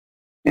 And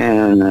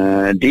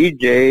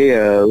DJ,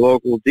 a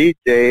local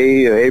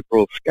DJ,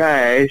 April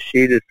Sky,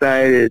 she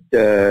decided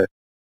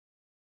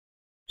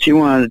she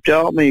wanted to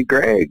tell me,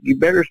 Greg, you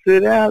better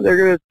sit out. They're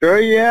going to throw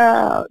you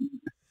out.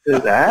 I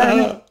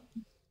said,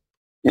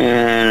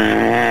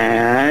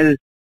 and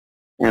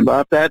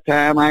about that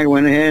time, I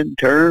went ahead and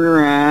turned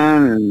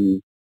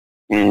around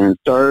and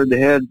started to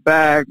head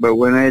back. But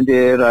when I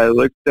did, I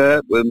looked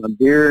up with my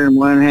beer in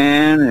one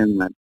hand and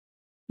my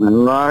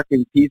rock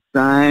and peace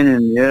sign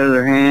in the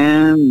other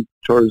hand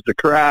towards the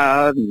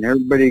crowd, and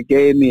everybody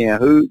gave me a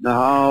hoot and a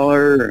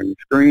holler and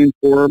screamed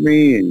for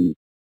me,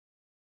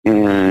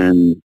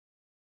 and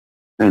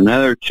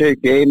another chick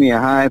gave me a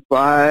high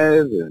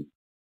five,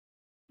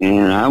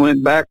 and I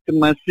went back to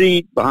my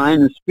seat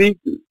behind the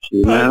speakers,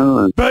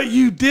 But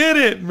you did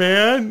it,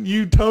 man.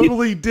 You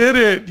totally did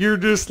it. You're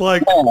just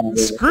like,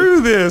 screw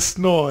this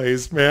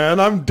noise, man.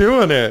 I'm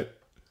doing it.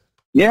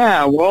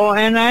 Yeah, well,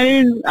 and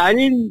I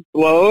didn't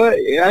blow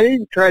it. I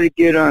didn't try to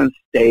get on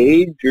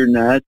stage or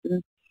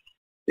nothing.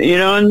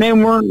 And they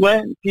weren't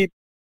letting people.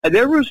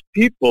 There was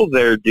people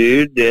there,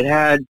 dude, that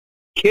had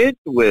kids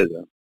with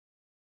them.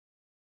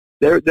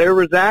 There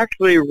was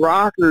actually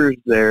rockers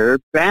there,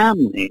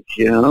 families,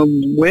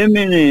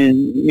 women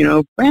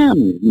and,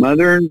 families,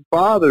 mother and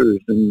fathers,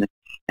 and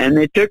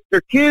they took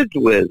their kids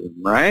with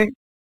them, right?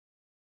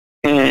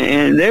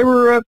 And they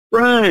were up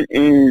front,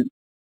 and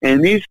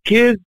these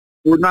kids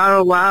were not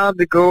allowed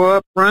to go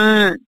up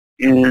front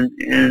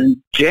and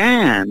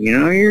jam.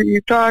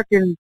 You're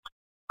talking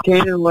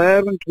 10,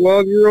 11,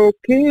 12-year-old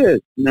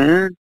kids,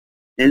 man.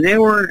 And they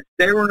weren't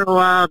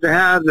allowed to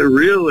have the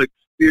real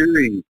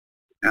experience,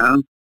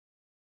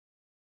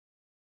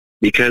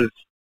 because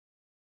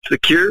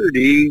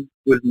security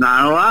was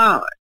not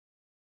allowed.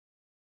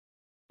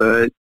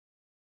 But,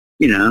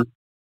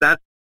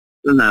 that's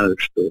another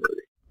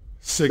story.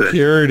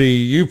 Security.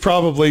 You've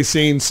probably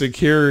seen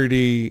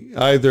security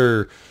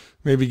either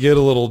maybe get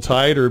a little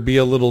tight or be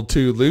a little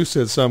too loose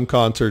at some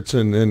concerts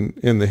in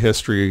the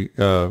history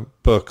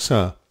books,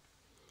 huh?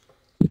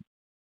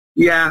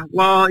 Yeah,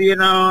 well,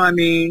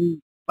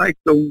 like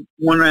the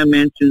one I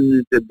mentioned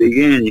at the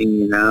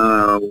beginning,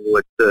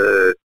 with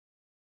the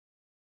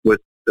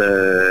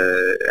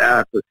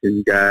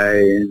African guy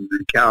and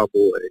the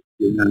cowboy,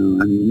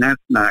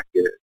 that's not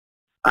good.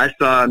 I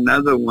saw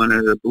another one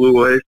at a Blue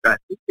Oyster. I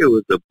think it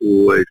was a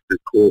Blue Oyster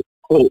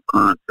Cult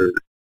concert.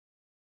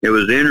 It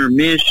was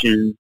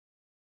intermission,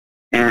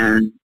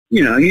 and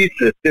you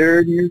sit there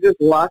and you're just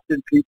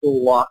watching people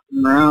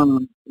walking around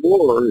on the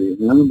floor,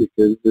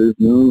 because there's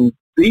no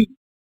seat.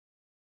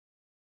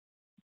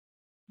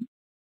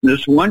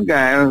 This one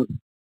guy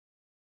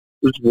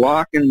was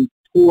walking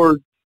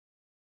towards,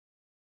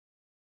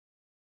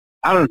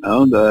 I don't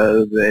know,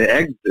 the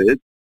exit,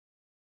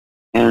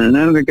 and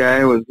another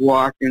guy was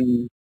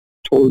walking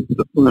towards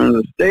the front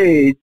of the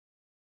stage,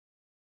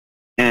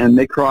 and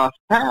they crossed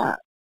paths.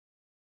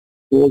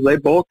 Well, they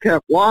both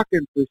kept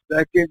walking for a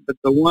second, but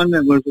the one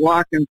that was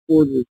walking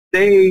towards the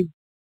stage,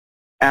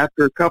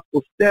 after a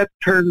couple steps,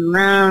 turned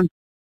around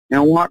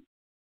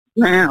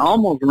and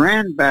almost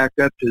ran back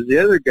up to the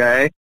other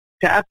guy,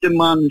 tapped him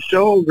on the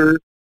shoulder,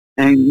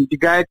 and the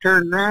guy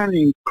turned around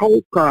and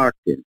cold cocked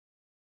him.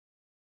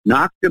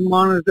 Knocked him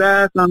on his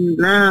ass on the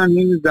ground.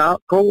 He was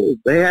out cold.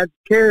 They had to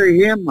carry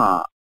him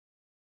off.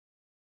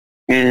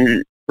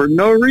 And for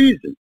no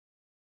reason.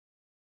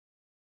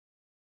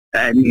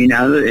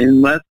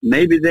 Unless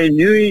maybe they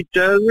knew each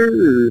other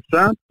or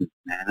something,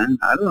 man.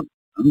 I don't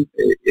know.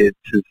 It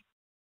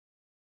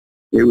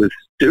was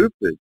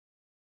stupid.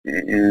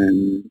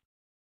 And,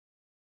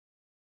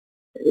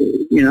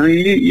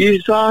 you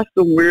saw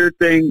some weird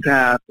things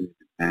happen,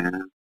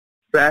 man.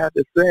 Sad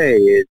to say,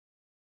 it's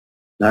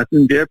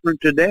nothing different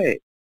today,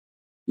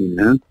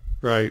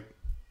 Right.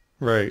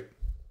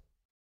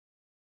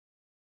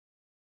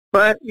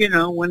 But,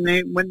 when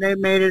they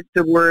made it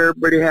to where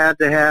everybody had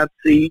to have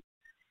seats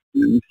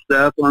and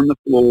stuff on the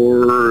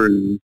floor,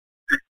 and,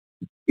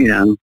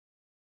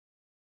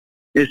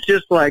 it's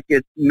just like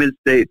it's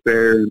Mid-State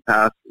Fair and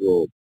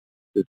Pastoral.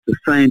 It's the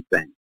same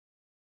thing.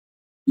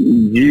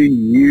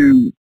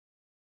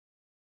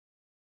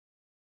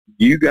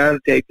 you got to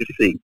take a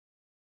seat.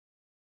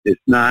 It's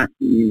not,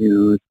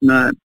 it's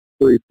not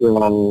free for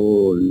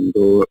all and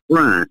go up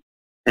front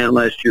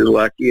unless you're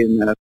lucky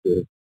enough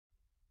to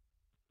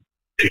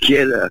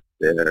get up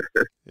there.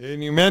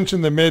 And you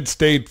mentioned the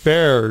Mid-State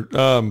Fair.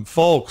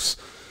 Folks,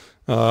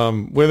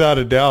 without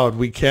a doubt,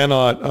 we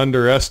cannot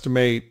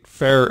underestimate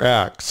fair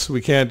acts. We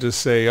can't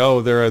just say,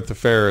 oh, they're at the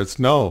fair. It's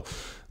no.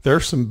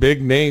 There's some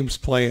big names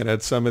playing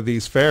at some of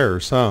these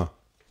fairs, huh?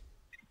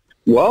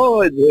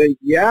 Well,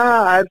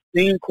 yeah, I've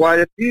seen quite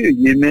a few.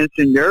 You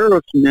mentioned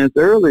Aerosmith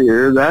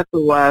earlier. That's the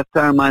last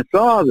time I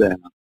saw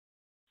them.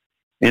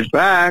 In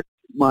fact,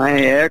 my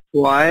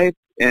ex-wife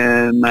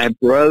and my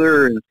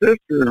brother and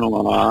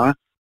sister-in-law,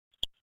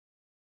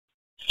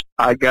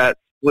 I got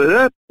split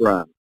up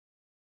from.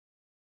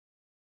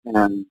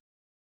 And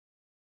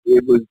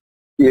it was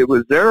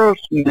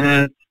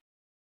Aerosmith's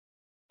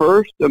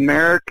first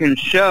American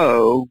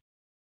show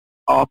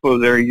off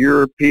of their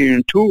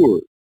European tour.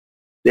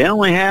 They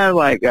only had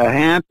like a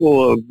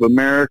handful of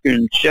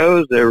American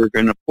shows they were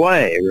going to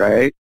play,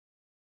 right?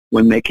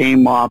 When they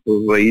came off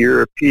of a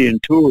European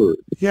tour.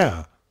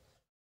 Yeah.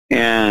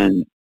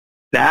 And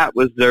that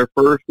was their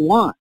first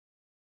one,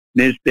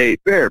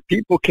 Mid-State Fair.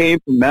 People came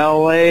from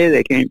L.A.,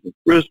 they came from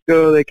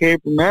Frisco, they came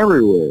from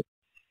everywhere.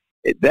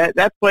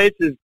 That place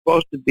is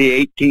supposed to be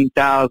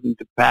 18,000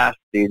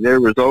 capacity.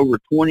 There was over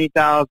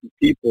 20,000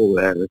 people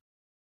there.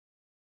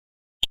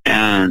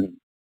 And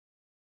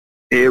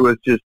it was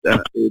just,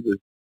 it was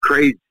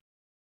crazy.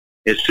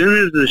 As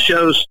soon as the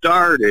show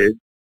started,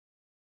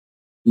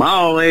 my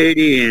old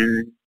lady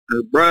and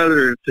her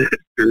brother and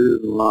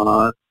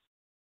sister-in-law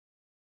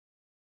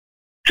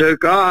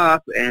took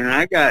off, and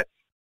I got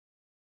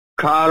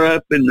caught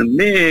up in the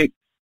mix,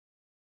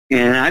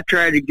 and I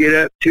tried to get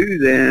up to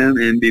them,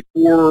 and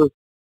before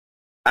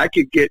I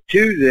could get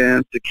to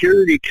them,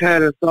 security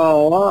cut us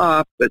all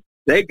off, but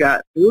they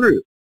got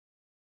through.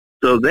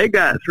 So they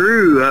got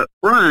through up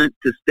front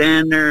to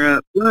stand there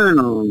up front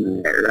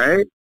on that,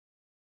 right?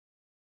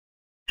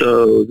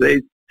 So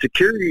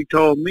security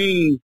told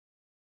me,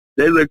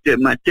 they looked at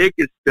my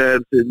ticket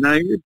stub and said, no,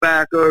 you're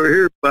back over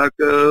here,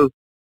 bucko.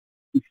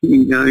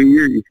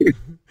 You're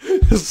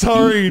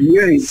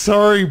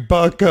sorry,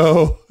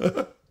 bucko.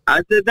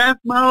 I said, that's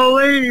my old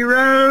lady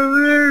right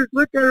over there.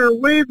 Look at her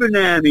waving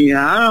at me.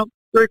 I don't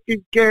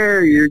freaking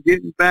care. You're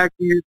getting back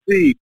to your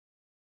seat.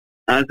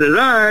 I said, all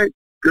right,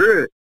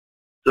 good.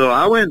 So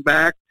I went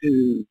back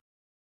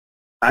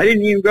I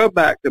didn't even go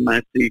back to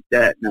my seat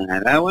that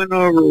night. I went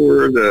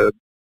over where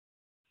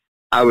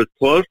I was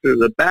close to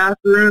the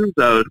bathrooms,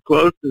 I was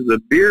close to the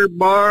beer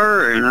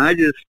bar, and I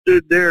just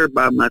stood there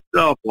by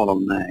myself all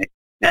night.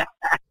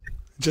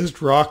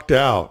 Just rocked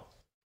out.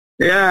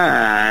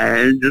 Yeah,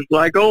 and just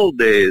like old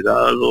days,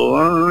 I was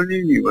alone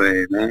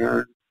anyway,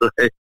 man.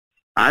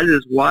 I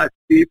just watched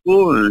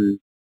people and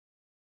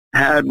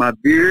had my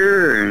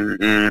beer,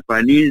 and if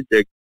I needed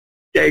to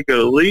take a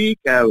leak,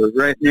 I was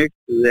right next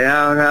to the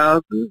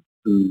outhouses.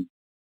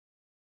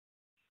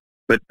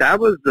 But that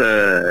was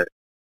that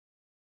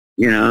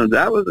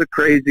was a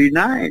crazy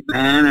night,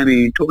 man. I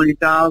mean,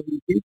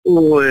 20,000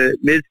 people at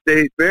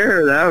Mid-State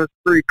Fair, that was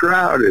pretty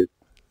crowded.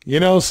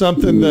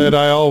 Something that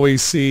I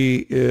always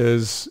see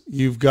is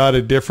you've got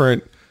a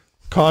different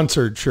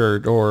concert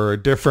shirt or a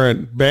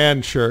different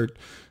band shirt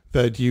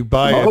that you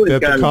buy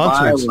at the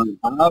concerts.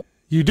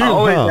 You do,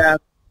 I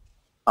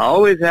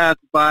always have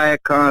to buy a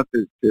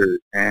concert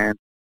shirt, and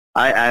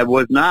I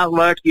was not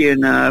lucky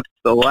enough.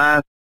 The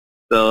last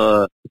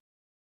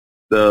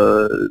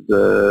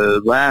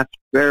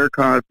fair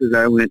concert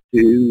I went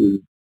to was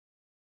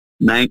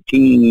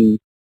 19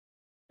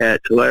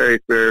 at Tulare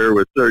Fair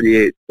with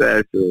 38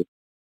 Special.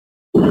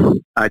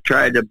 I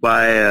tried to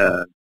buy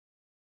a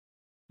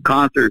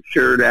concert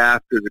shirt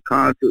after the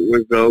concert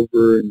was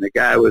over, and the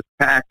guy was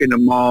packing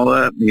them all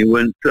up, and he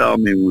wouldn't sell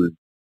me one.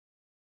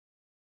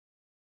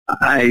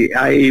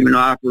 I even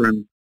offered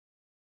him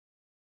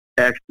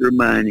extra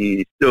money, and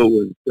he still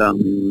wouldn't sell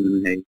me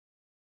one. He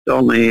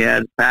told me he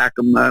had to pack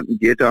them up and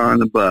get on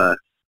the bus.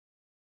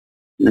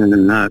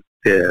 And I was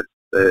pissed.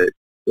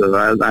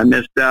 So I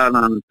missed out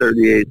on the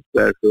 38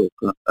 Special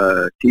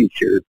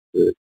T-shirts.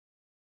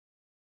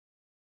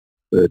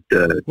 But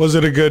was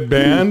it a good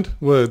band?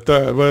 Was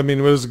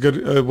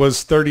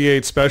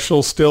 38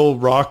 Special still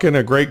rocking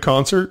a great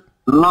concert?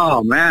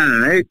 Oh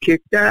man, they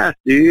kicked ass,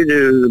 dude.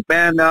 It was a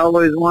band I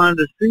always wanted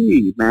to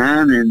see,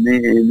 man, and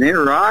they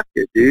rocked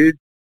it, dude.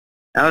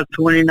 That was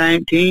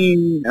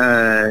 2019.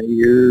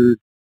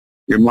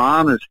 Your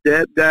mom and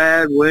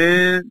stepdad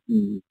went,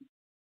 and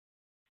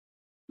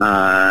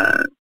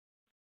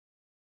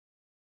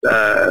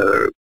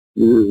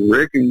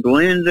Rick and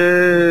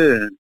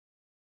Glenda, and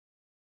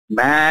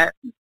Matt,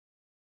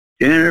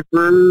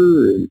 Jennifer,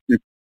 and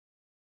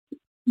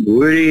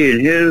Woody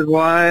and his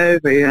wife.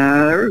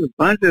 Yeah, there was a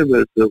bunch of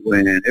us that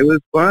went. It was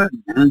fun,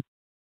 man.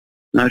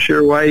 Not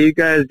sure why you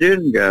guys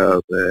didn't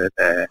go, but...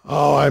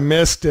 Oh, I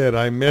missed it.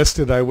 I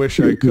wish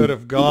I could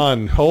have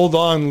gone. Hold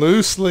on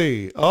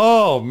loosely.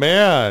 Oh,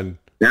 man.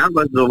 That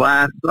was the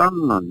last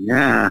song,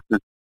 yeah.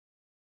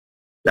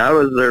 that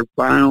was their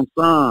final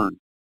song.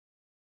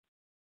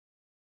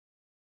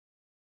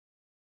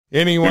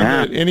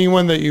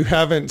 Anyone that you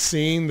haven't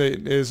seen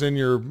that is on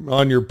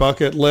your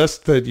bucket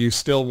list that you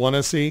still want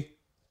to see?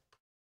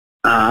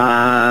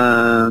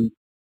 Well,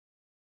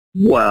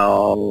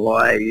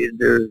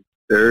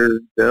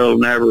 they'll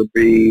never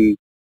be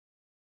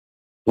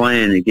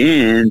playing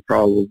again,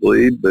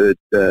 probably, but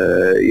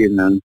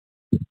I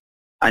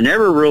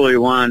never really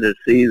wanted to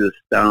see the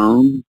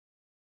Stones,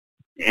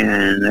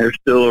 and they're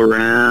still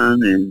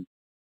around, and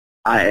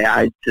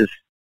I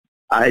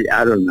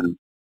don't know.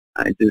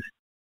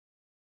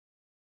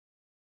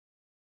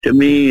 To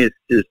me, it's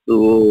just a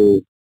little,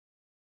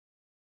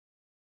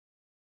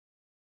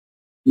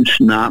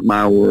 it's not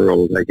my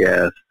world, I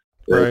guess.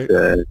 Right.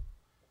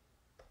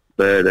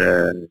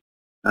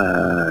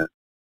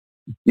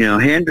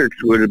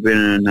 Hendrix would have been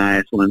a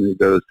nice one to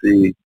go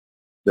see,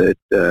 but,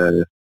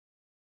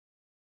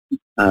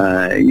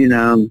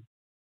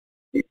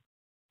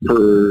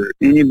 for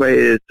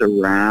anybody that's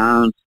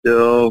around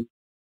still,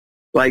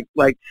 like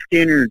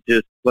Skinner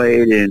just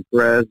played in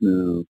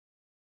Fresno,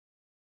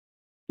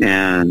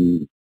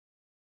 and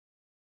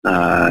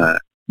I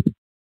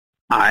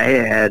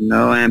had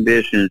no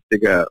ambitions to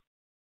go.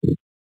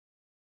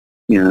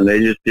 They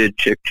just did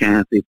Chick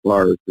Chansey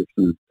Clark or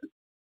something.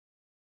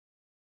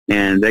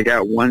 And they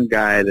got one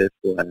guy that's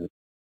left.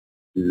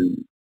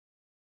 And,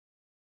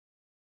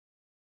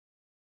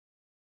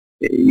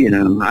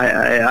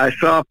 I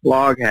saw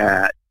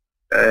Floghat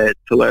at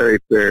Tulare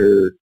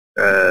Fair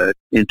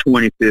in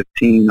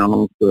 2015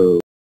 also.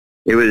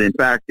 It was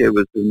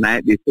the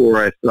night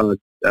before I saw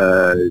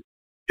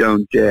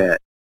Joan Jett.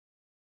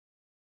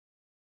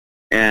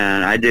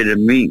 And I did a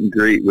meet and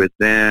greet with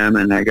them,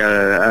 and I got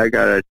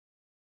a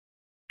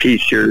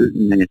T-shirt,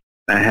 and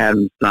I had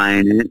them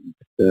sign it and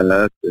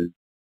stuff. And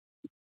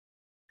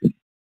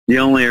the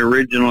only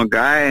original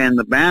guy in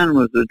the band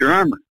was the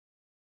drummer.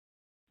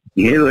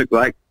 He looked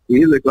like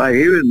he was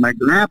my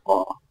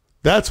grandpa.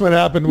 That's what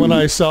happened when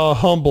I saw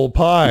Humble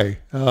Pie.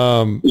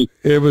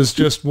 It was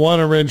just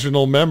one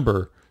original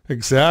member.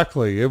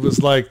 Exactly. It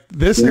was like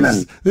this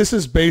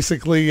is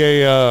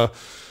basically a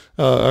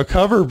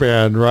cover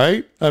band,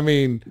 right? I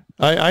mean,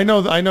 I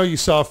know you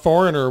saw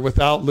Foreigner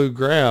without Lou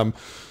Gramm.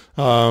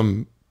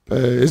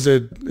 Is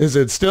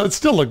it still? It's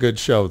still a good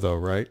show, though,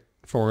 right?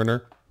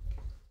 Foreigner.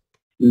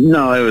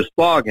 No, it was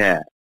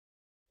Foghat.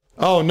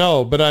 Oh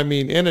no, but I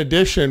mean, in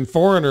addition,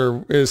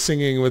 Foreigner is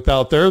singing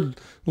without their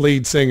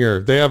lead singer.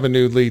 They have a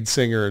new lead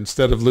singer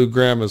instead of Lou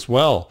Gramm as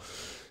well.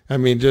 I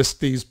mean, just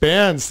these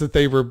bands that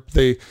they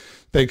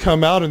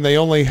come out and they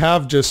only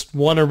have just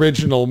one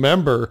original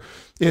member.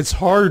 It's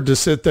hard to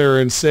sit there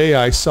and say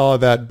I saw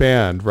that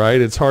band,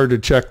 right? It's hard to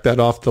check that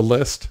off the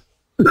list.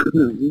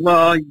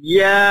 Well,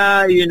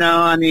 yeah,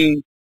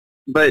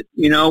 but,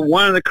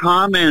 one of the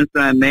comments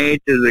I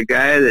made to the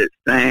guy that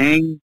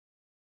sang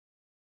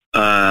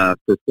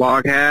for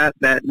Floghat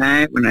that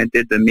night when I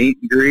did the meet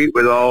and greet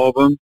with all of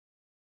them,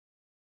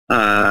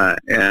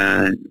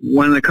 and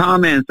one of the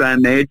comments I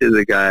made to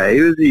the guy,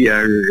 he was a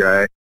younger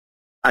guy,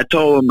 I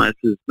told him, I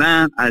says,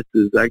 man, I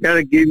got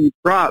to give you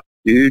props,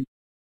 dude.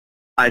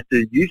 I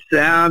said, you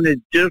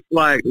sounded just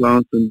like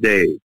Lonesome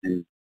Dave.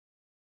 And,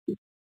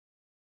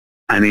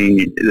 I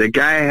mean, the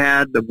guy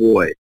had the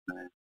voice,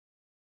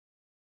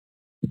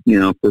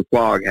 for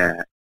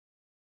Foghat.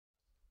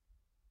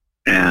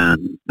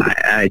 And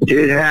I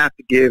did have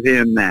to give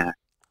him that.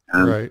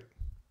 Right.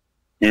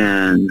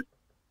 And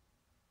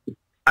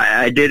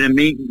I did a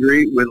meet and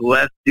greet with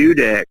Les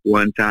Dudek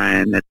one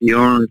time at the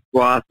Orange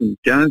Blossom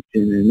Junction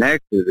in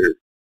Exeter.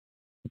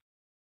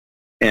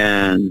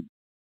 And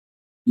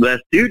Les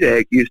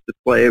Dudek used to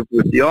play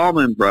with the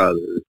Allman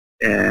Brothers.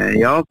 And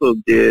he also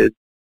did,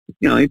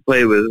 he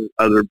played with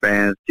other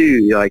bands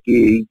too. Like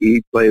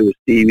he played with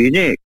Stevie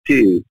Nicks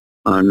too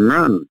on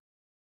Run.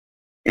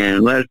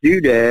 And Les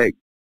Dudek,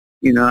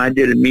 I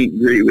did a meet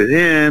and greet with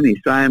him. He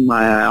signed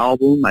my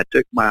album. I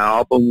took my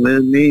album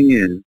with me,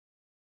 and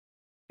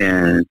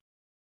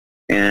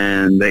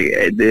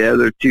the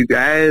other two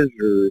guys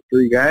or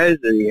three guys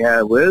that he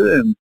had with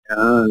him,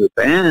 the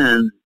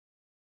band,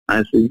 I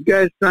said, you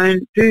guys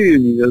signed it too?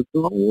 And he goes,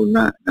 oh, we're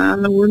not.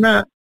 No, we're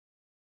not.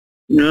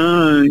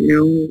 No,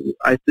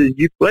 I said,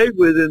 you played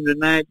with him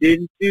tonight,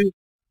 didn't you?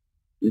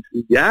 He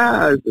said,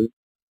 yeah. I said,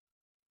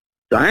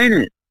 sign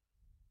it.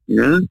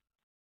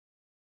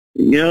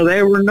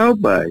 They were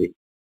nobody.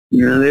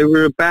 They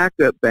were a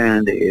backup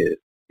band to his,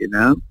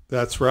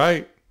 That's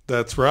right.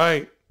 That's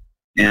right.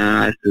 And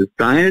I said,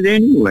 sign it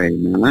anyway,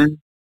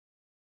 man.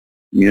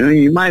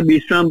 You might be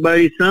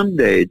somebody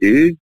someday,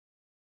 dude.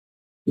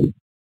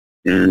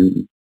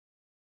 And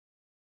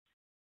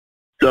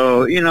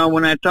so,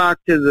 when I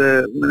talked to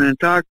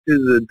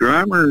the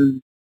drummer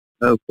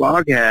of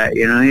Foghat,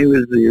 he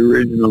was the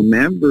original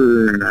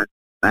member,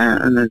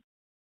 and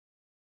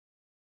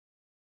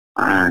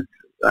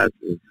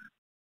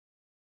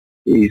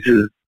he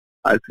says,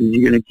 I said,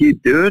 you gonna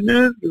keep doing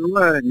this or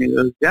what? And he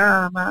goes,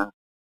 yeah, man.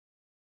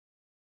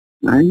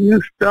 I ain't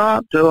gonna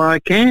stop till I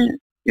can,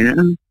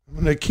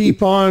 I'm going to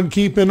keep on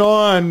keeping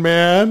on,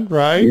 man,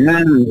 right?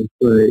 Yeah,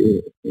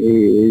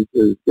 he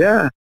says,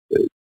 yeah.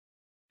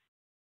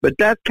 But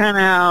that's kind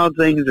of how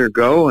things are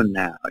going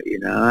now, you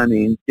know. I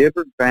mean,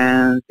 different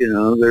bands, you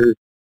know,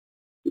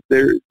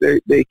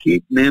 they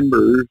keep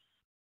members.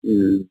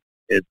 And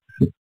it's,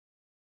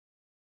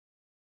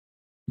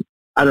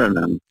 I don't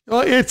know.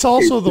 Well, it's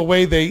also the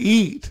way they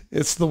eat.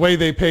 It's the way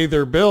they pay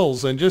their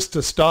bills. And just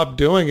to stop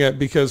doing it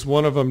because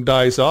one of them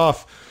dies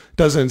off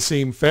doesn't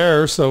seem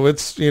fair. So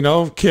it's, you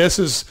know, Kiss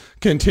is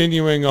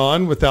continuing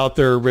on without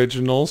their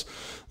originals.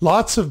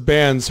 Lots of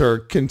bands are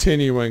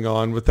continuing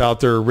on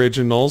without their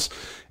originals.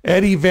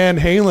 Eddie Van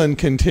Halen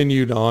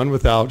continued on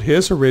without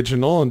his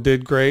original and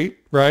did great,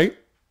 right?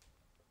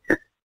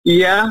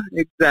 Yeah,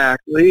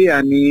 exactly.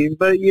 I mean,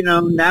 but, you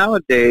know,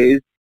 nowadays,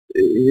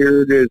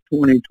 here it is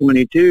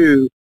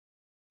 2022,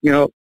 you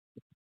know,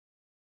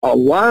 a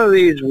lot of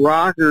these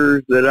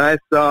rockers that I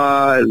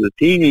saw as a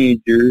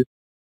teenager,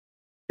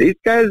 these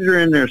guys are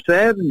in their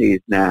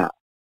 70s now.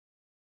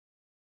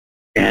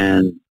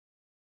 And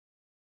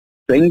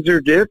things are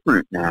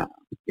different now,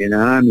 you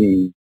know, I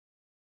mean,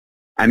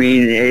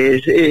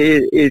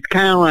 it's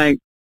kind of like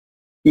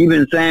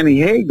even Sammy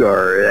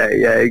Hagar.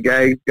 That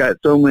guy's got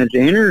so much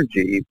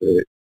energy,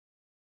 but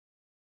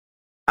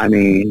I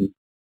mean,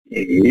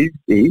 he's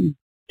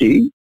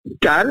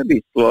got to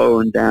be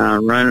slowing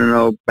down,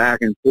 running back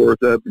and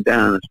forth up and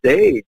down the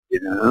stage, you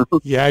know.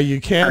 Yeah, you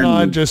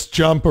cannot just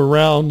jump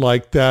around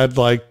like that.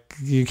 Like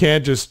you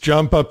can't just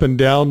jump up and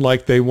down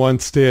like they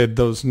once did.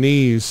 Those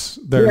knees,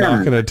 they're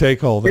not going to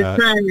take all that.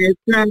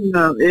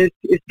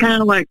 It's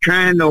kind of like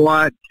trying to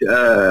watch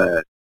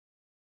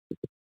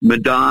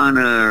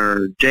Madonna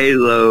or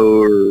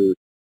J-Lo or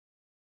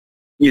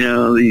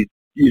these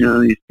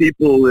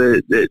people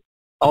that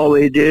all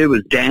they did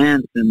was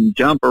dance and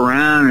jump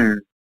around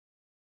and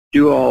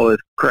do all this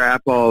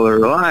crap all their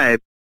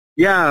life.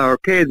 Yeah,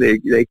 okay, they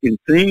can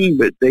sing,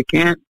 but they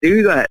can't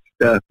do that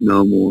stuff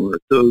no more.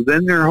 So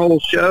then their whole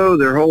show,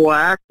 their whole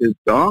act is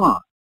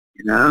gone,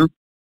 you know?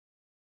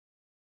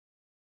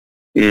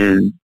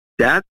 And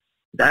that's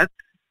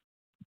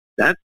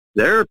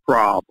their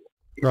problem.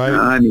 Right. You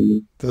know? I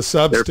mean, the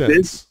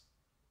substance.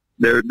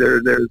 They're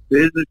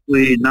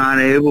physically not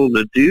able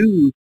to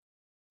do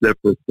the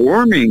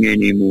performing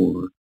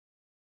anymore.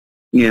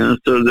 You know,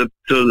 so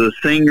the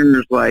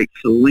singers like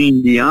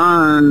Celine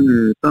Dion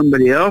or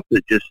somebody else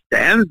that just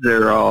stands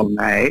there all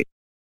night,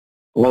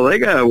 all they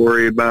got to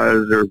worry about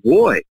is their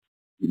voice.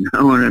 You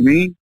know what I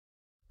mean?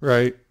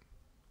 Right.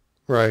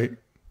 Right.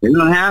 They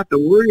don't have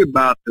to worry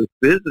about the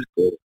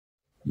physical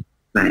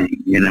thing,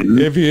 you know.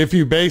 If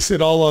you base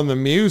it all on the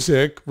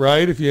music,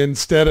 right? If you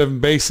instead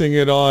of basing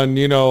it on,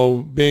 you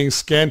know, being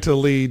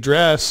scantily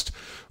dressed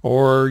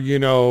or, you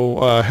know,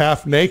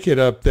 half naked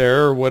up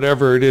there or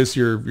whatever it is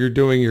you're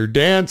doing your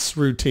dance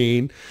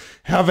routine,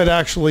 have it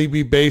actually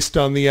be based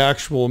on the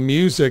actual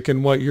music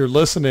and what you're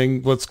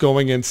listening, what's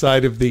going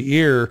inside of the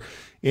ear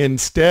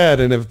instead.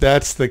 And if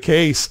that's the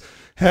case,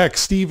 heck,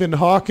 Stephen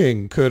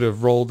Hawking could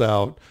have rolled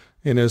out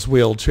in his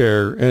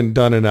wheelchair and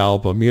done an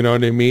album. You know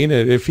what I mean?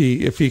 If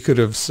he could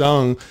have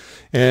sung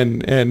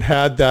and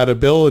had that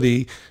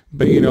ability,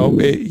 but you know,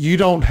 you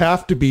don't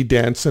have to be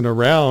dancing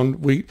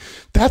around.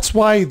 That's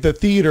why the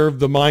theater of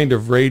the mind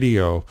of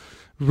radio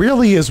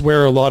really is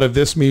where a lot of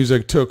this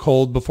music took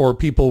hold before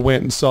people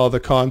went and saw the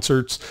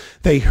concerts.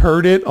 They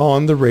heard it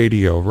on the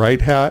radio,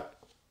 right, Hat?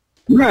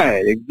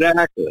 Right,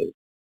 exactly.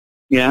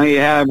 You know, you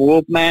have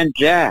Wolfman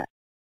Jack.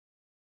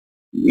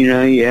 You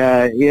know, you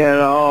had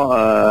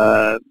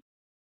all,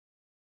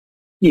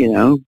 you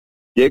know,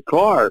 Dick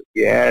Clark.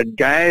 You had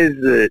guys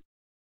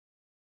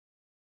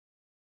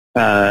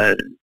there's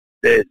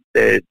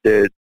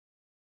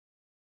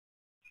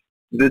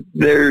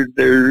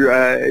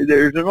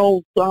an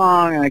old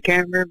song, I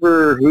can't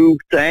remember who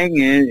sang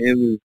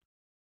it.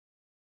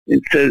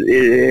 It says,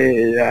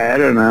 I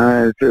don't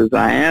know, it says,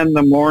 I am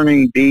the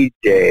morning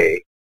DJ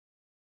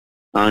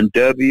on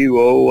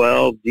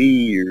WOLD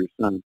or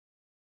something,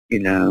 you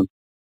know,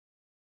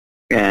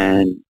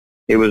 and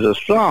it was a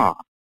song,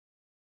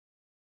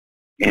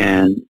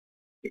 and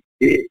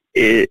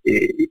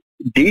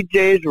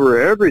DJs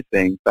were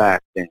everything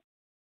back then.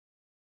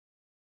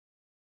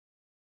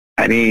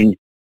 I mean,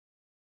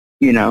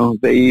 you know,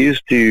 they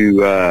used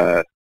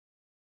to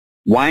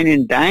wine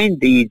and dine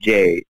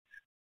DJs.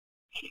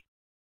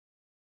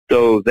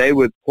 So they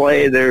would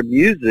play their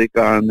music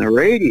on the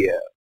radio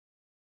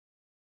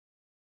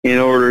in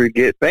order to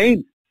get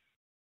famous.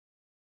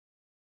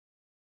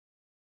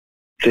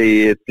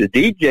 See, if the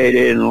DJ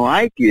didn't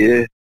like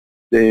you,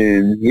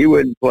 then he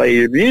wouldn't play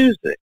your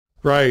music.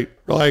 Right.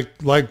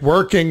 Like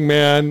Working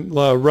Man,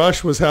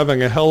 Rush was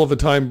having a hell of a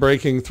time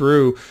breaking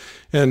through,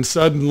 and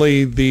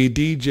suddenly the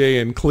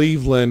DJ in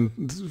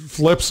Cleveland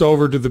flips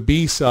over to the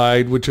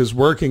B-side, which is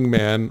Working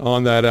Man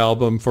on that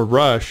album for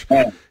Rush.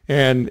 Yeah.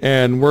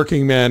 And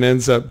Working Man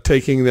ends up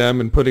taking them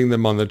and putting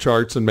them on the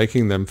charts and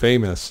making them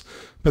famous.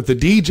 But the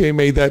DJ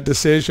made that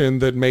decision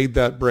that made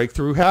that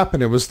breakthrough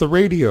happen. It was the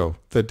radio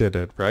that did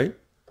it, right?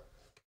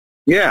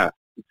 Yeah,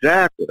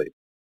 exactly.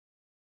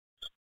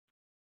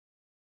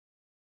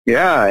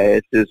 Yeah,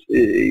 it's just,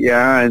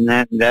 yeah, and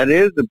that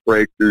is a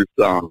breakthrough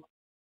song.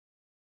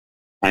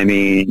 I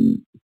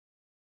mean,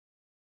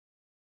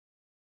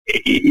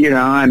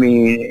 I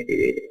mean,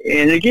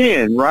 and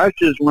again, Rush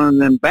is one of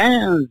them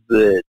bands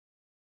that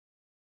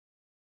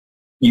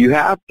you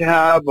have to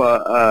have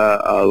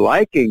a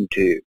liking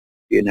to,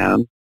 you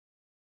know.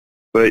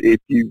 But if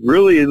you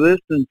really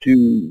listen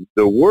to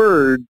the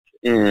words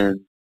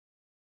and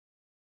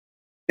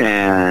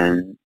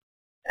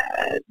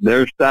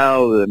their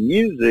style of the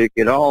music,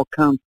 it all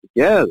comes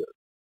together.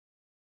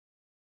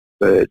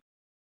 But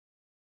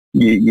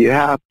you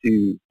have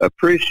to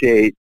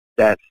appreciate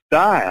that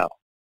style.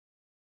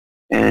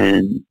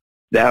 And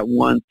that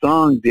one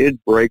song did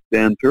break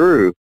them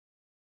through.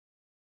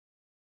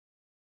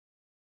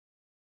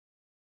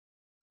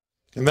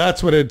 And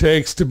that's what it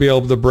takes to be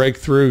able to break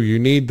through. You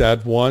need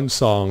that one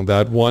song,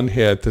 that one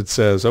hit that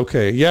says,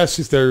 okay, yes,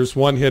 there's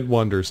one-hit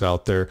wonders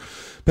out there,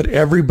 but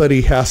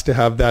everybody has to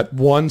have that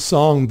one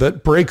song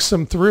that breaks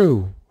them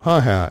through. Huh,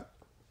 Hat?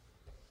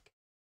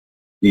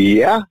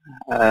 Yeah.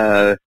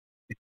 There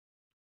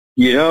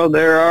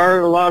are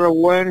a lot of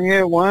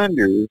one-hit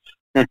wonders.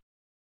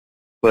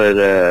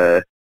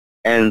 But,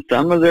 and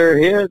some of their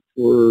hits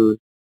were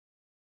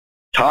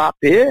top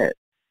hits,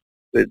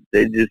 but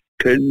they just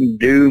couldn't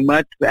do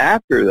much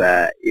after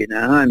that, you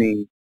know. I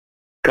mean,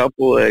 a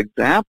couple of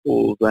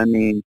examples. I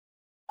mean,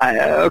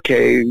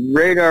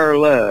 Radar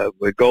Love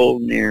with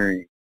Golden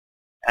Earring.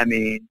 I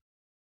mean,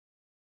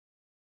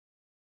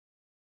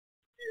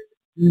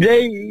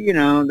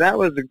 that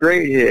was a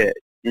great hit,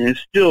 and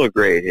it's still a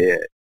great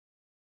hit.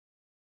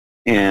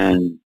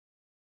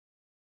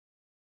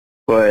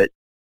 But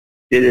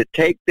did it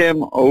take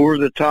them over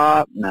the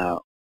top?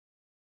 No,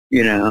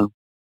 you know.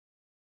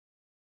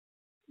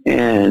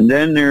 And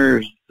then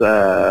there's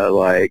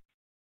like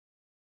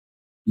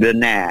the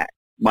Knack,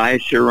 My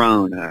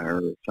Sharona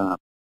or something.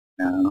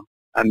 You know?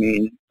 I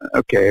mean,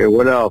 okay,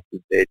 what else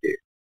did they do?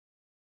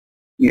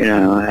 You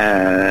know,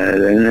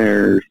 then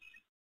there's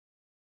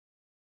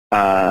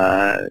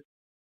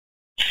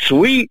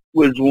Sweet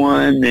was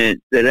one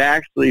that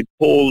actually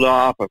pulled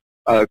off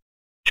a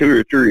 2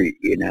 or 3.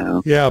 You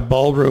know. Yeah,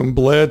 Ballroom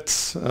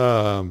Blitz,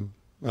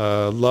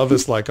 Love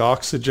Is Like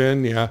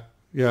Oxygen. Yeah.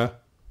 Yeah.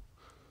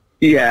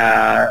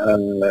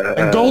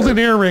 And Golden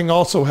Earring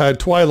also had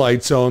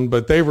Twilight Zone,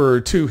 but they were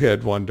a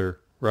 2-hit wonder,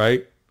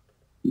 right?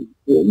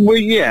 Well,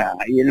 yeah.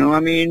 You know, I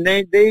mean,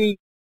 they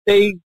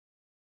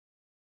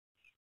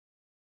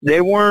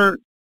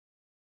weren't.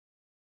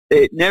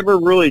 It never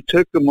really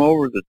took them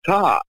over the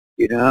top.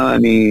 You know, I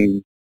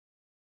mean,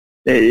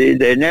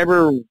 they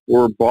never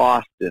were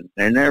Boston.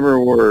 They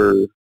never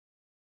were.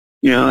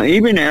 You know,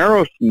 even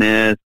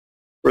Aerosmith,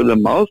 for the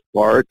most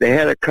part, they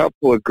had a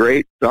couple of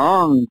great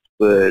songs,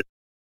 but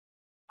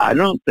I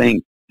don't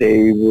think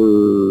they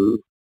were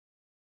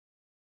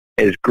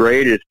as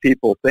great as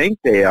people think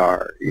they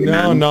are.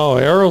 No,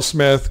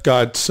 Aerosmith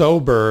got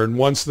sober, and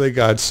once they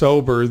got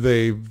sober,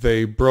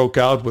 they broke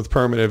out with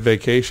Permanent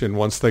Vacation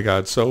once they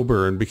got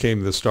sober and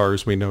became the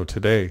stars we know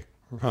today.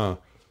 Huh.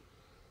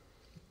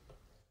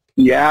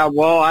 Yeah,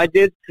 well, I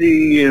did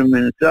see him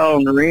in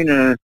Selland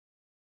Arena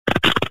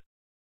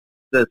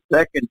the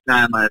second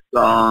time I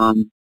saw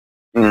him,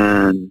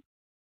 and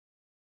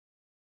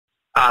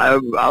I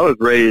was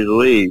ready to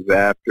leave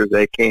after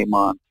they came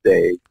on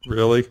stage.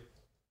 Really?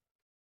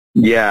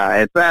 Yeah.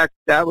 In fact,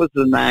 that was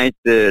the night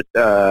that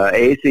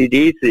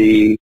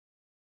AC/DC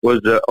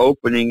was the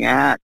opening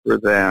act for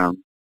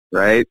them,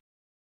 right?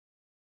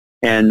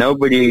 And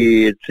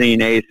nobody had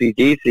seen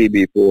AC/DC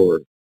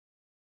before.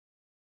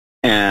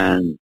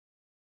 And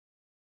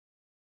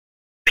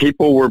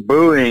people were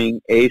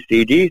booing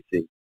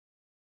AC/DC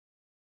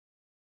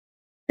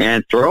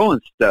and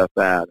throwing stuff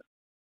at him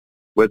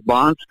with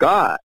Bon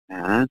Scott,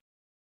 man.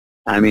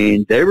 I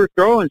mean, they were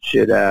throwing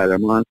shit at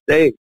him on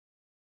stage.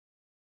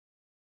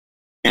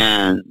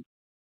 And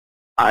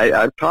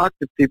I've talked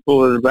to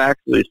people that have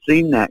actually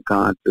seen that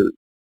concert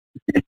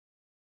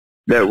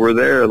that were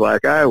there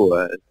like I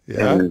was.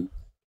 Yeah.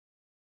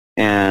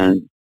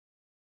 And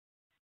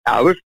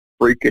I was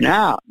freaking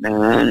out,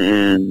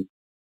 man.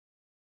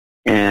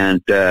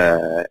 And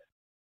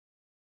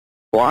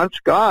Bon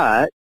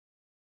Scott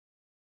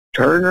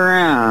turned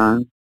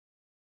around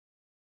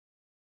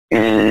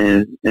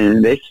and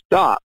they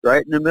stopped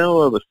right in the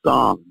middle of a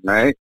song,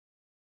 right?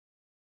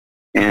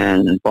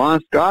 And Bon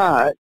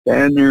Scott,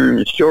 standing there in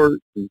his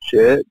shorts and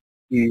shit,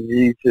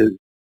 he said,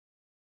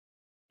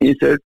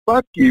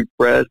 "Fuck you,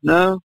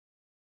 Fresno."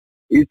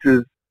 He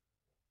says,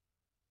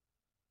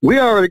 "We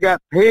already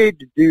got paid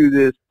to do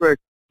this frickin'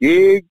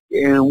 gig,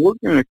 and we're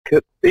going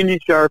to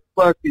finish our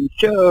fucking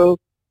show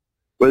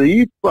whether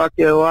you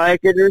fucking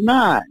like it or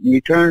not." And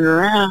he turned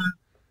around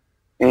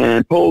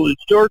and pulled his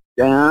shorts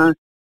down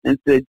and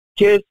said,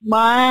 "Kiss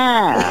my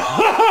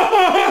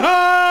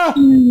ass."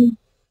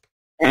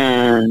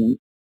 And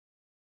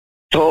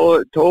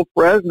told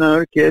Fresno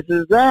to kiss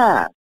his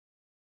ass.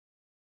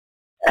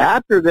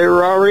 After they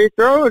were already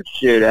throwing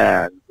shit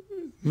at him.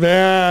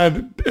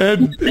 Man.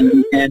 And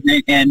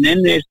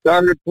then they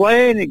started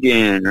playing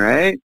again,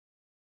 right?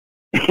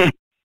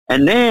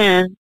 And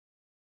then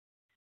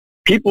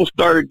people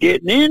started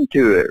getting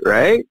into it,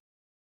 right?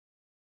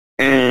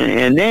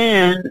 And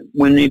then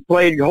when they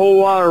played a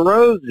whole lot of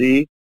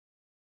Rosie,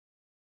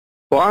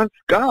 Bon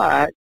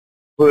Scott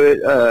put,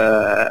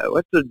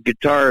 what's the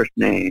guitarist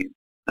name?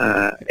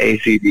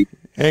 ACD.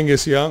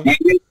 Angus Young.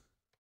 Angus?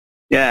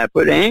 Yeah,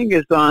 put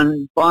Angus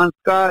on Bon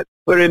Scott,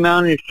 put him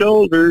on his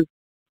shoulders,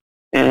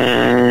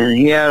 and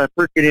he had a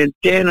freaking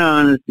antenna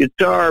on his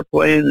guitar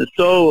playing the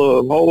solo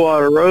of Whole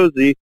Lot of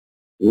Rosie,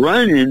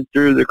 running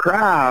through the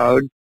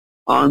crowd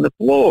on the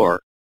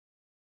floor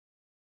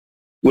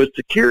with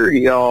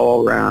security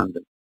all around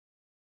him.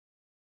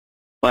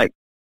 Like,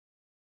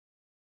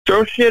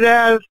 throw shit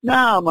at us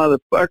now,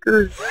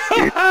 motherfucker.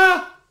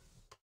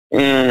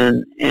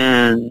 and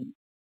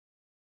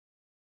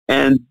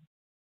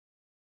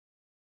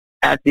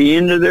at the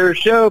end of their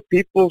show,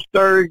 people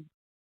started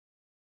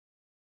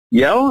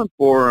yelling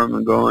for him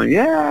and going,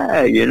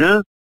 yeah, you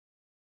know.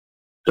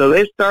 So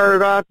they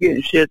started off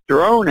getting shit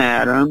thrown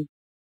at them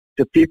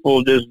to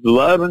people just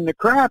loving the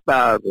crap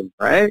out of them,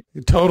 right?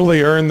 You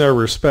totally earned their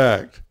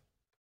respect.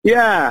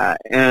 Yeah,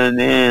 and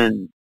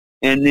then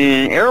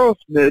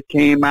Aerosmith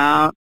came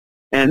out,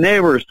 and they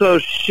were so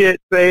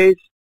shit-faced.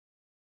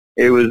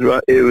 It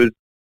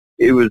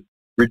was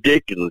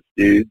ridiculous,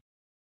 dude.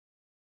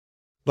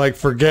 Like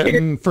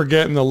forgetting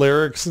the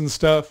lyrics and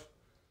stuff.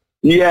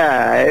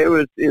 Yeah, it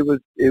was.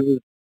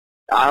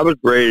 I was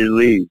ready to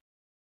leave.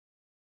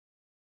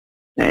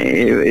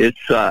 It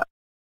sucked.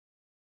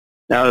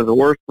 That was the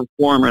worst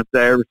performance I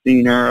ever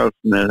seen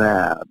Aerosmith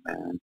have,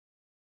 man.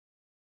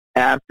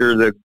 After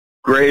the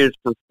greatest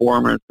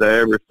performance I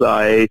ever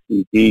saw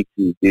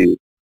AC/DC do.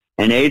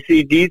 And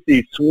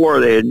AC/DC swore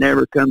they had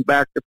never come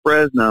back to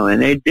Fresno,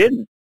 and they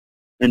didn't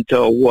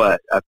until,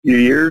 what, a few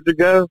years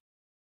ago?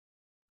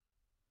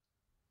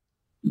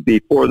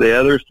 Before the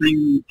other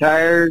thing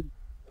retired.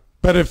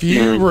 But if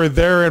you were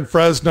there in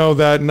Fresno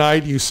that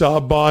night, you saw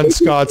Bon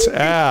Scott's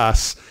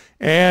ass,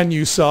 and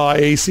you saw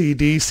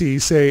AC/DC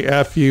say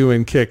F you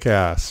and kick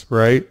ass,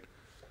 right?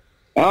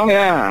 Oh,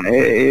 yeah.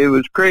 It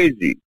was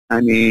crazy. I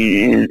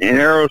mean, and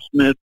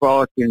Aerosmith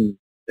fucking,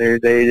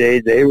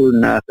 they were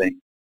nothing.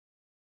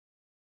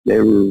 They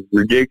were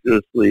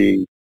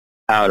ridiculously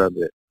out of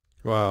it.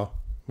 Wow.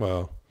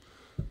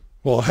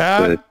 Well,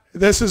 Hat,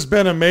 this has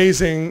been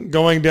amazing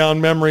going down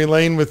memory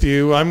lane with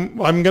you. I'm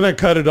going to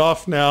cut it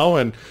off now,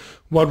 and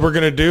what we're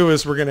going to do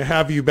is we're going to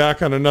have you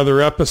back on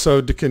another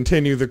episode to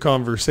continue the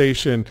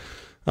conversation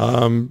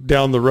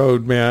down the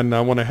road, man.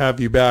 I want to have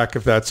you back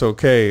if that's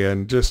okay,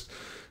 and just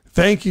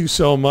thank you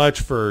so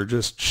much for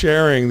just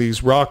sharing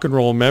these rock and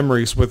roll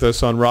memories with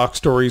us on Rock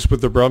Stories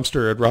with the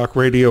Brummster at Rock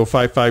Radio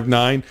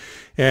 559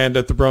 and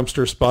at the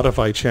Brummster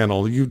Spotify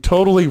channel. You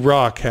totally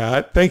rock,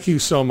 Hat. Thank you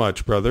so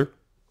much, brother.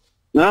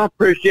 I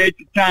appreciate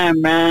your time,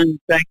 man.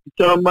 Thank you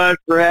so much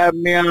for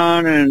having me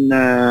on, and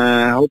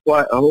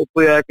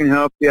hopefully I can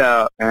help you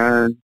out,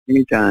 man.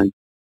 Anytime.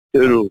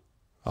 Toodles.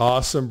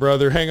 Awesome,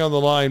 brother. Hang on the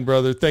line,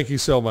 brother. Thank you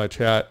so much,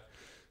 Hat.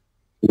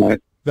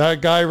 Right.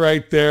 That guy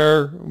right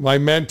there, my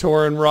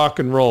mentor in rock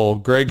and roll,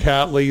 Greg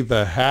Hatley,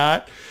 the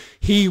Hat.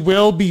 He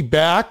will be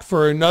back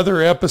for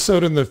another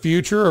episode in the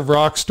future of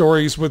Rock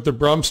Stories with the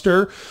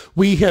Brummster.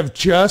 We have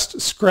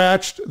just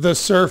scratched the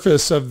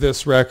surface of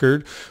this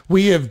record.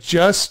 We have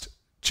just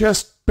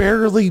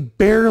barely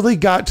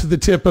got to the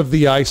tip of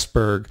the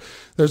iceberg.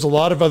 There's a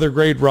lot of other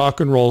great rock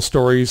and roll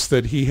stories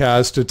that he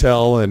has to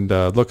tell, and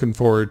looking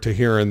forward to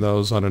hearing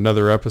those on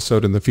another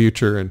episode in the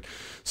future. And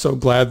so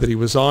glad that he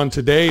was on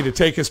today to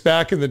take us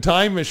back in the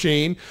time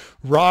machine.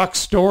 Rock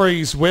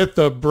Stories with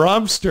the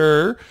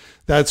Brummster.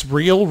 That's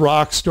real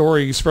rock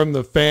stories from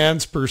the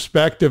fans'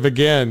 perspective.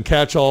 Again,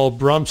 catch all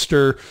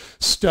Brummster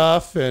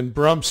stuff and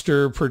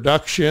Brummster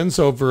productions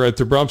over at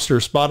the Brummster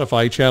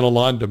Spotify channel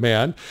on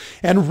demand.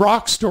 And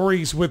Rock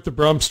Stories with the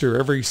Brummster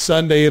every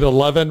Sunday at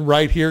 11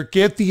 right here.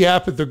 Get the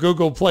app at the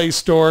Google Play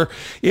Store.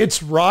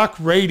 It's Rock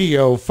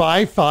Radio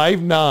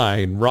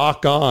 559.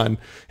 Rock on.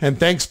 And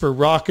thanks for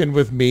rocking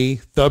with me,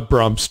 the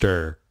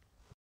Brummster.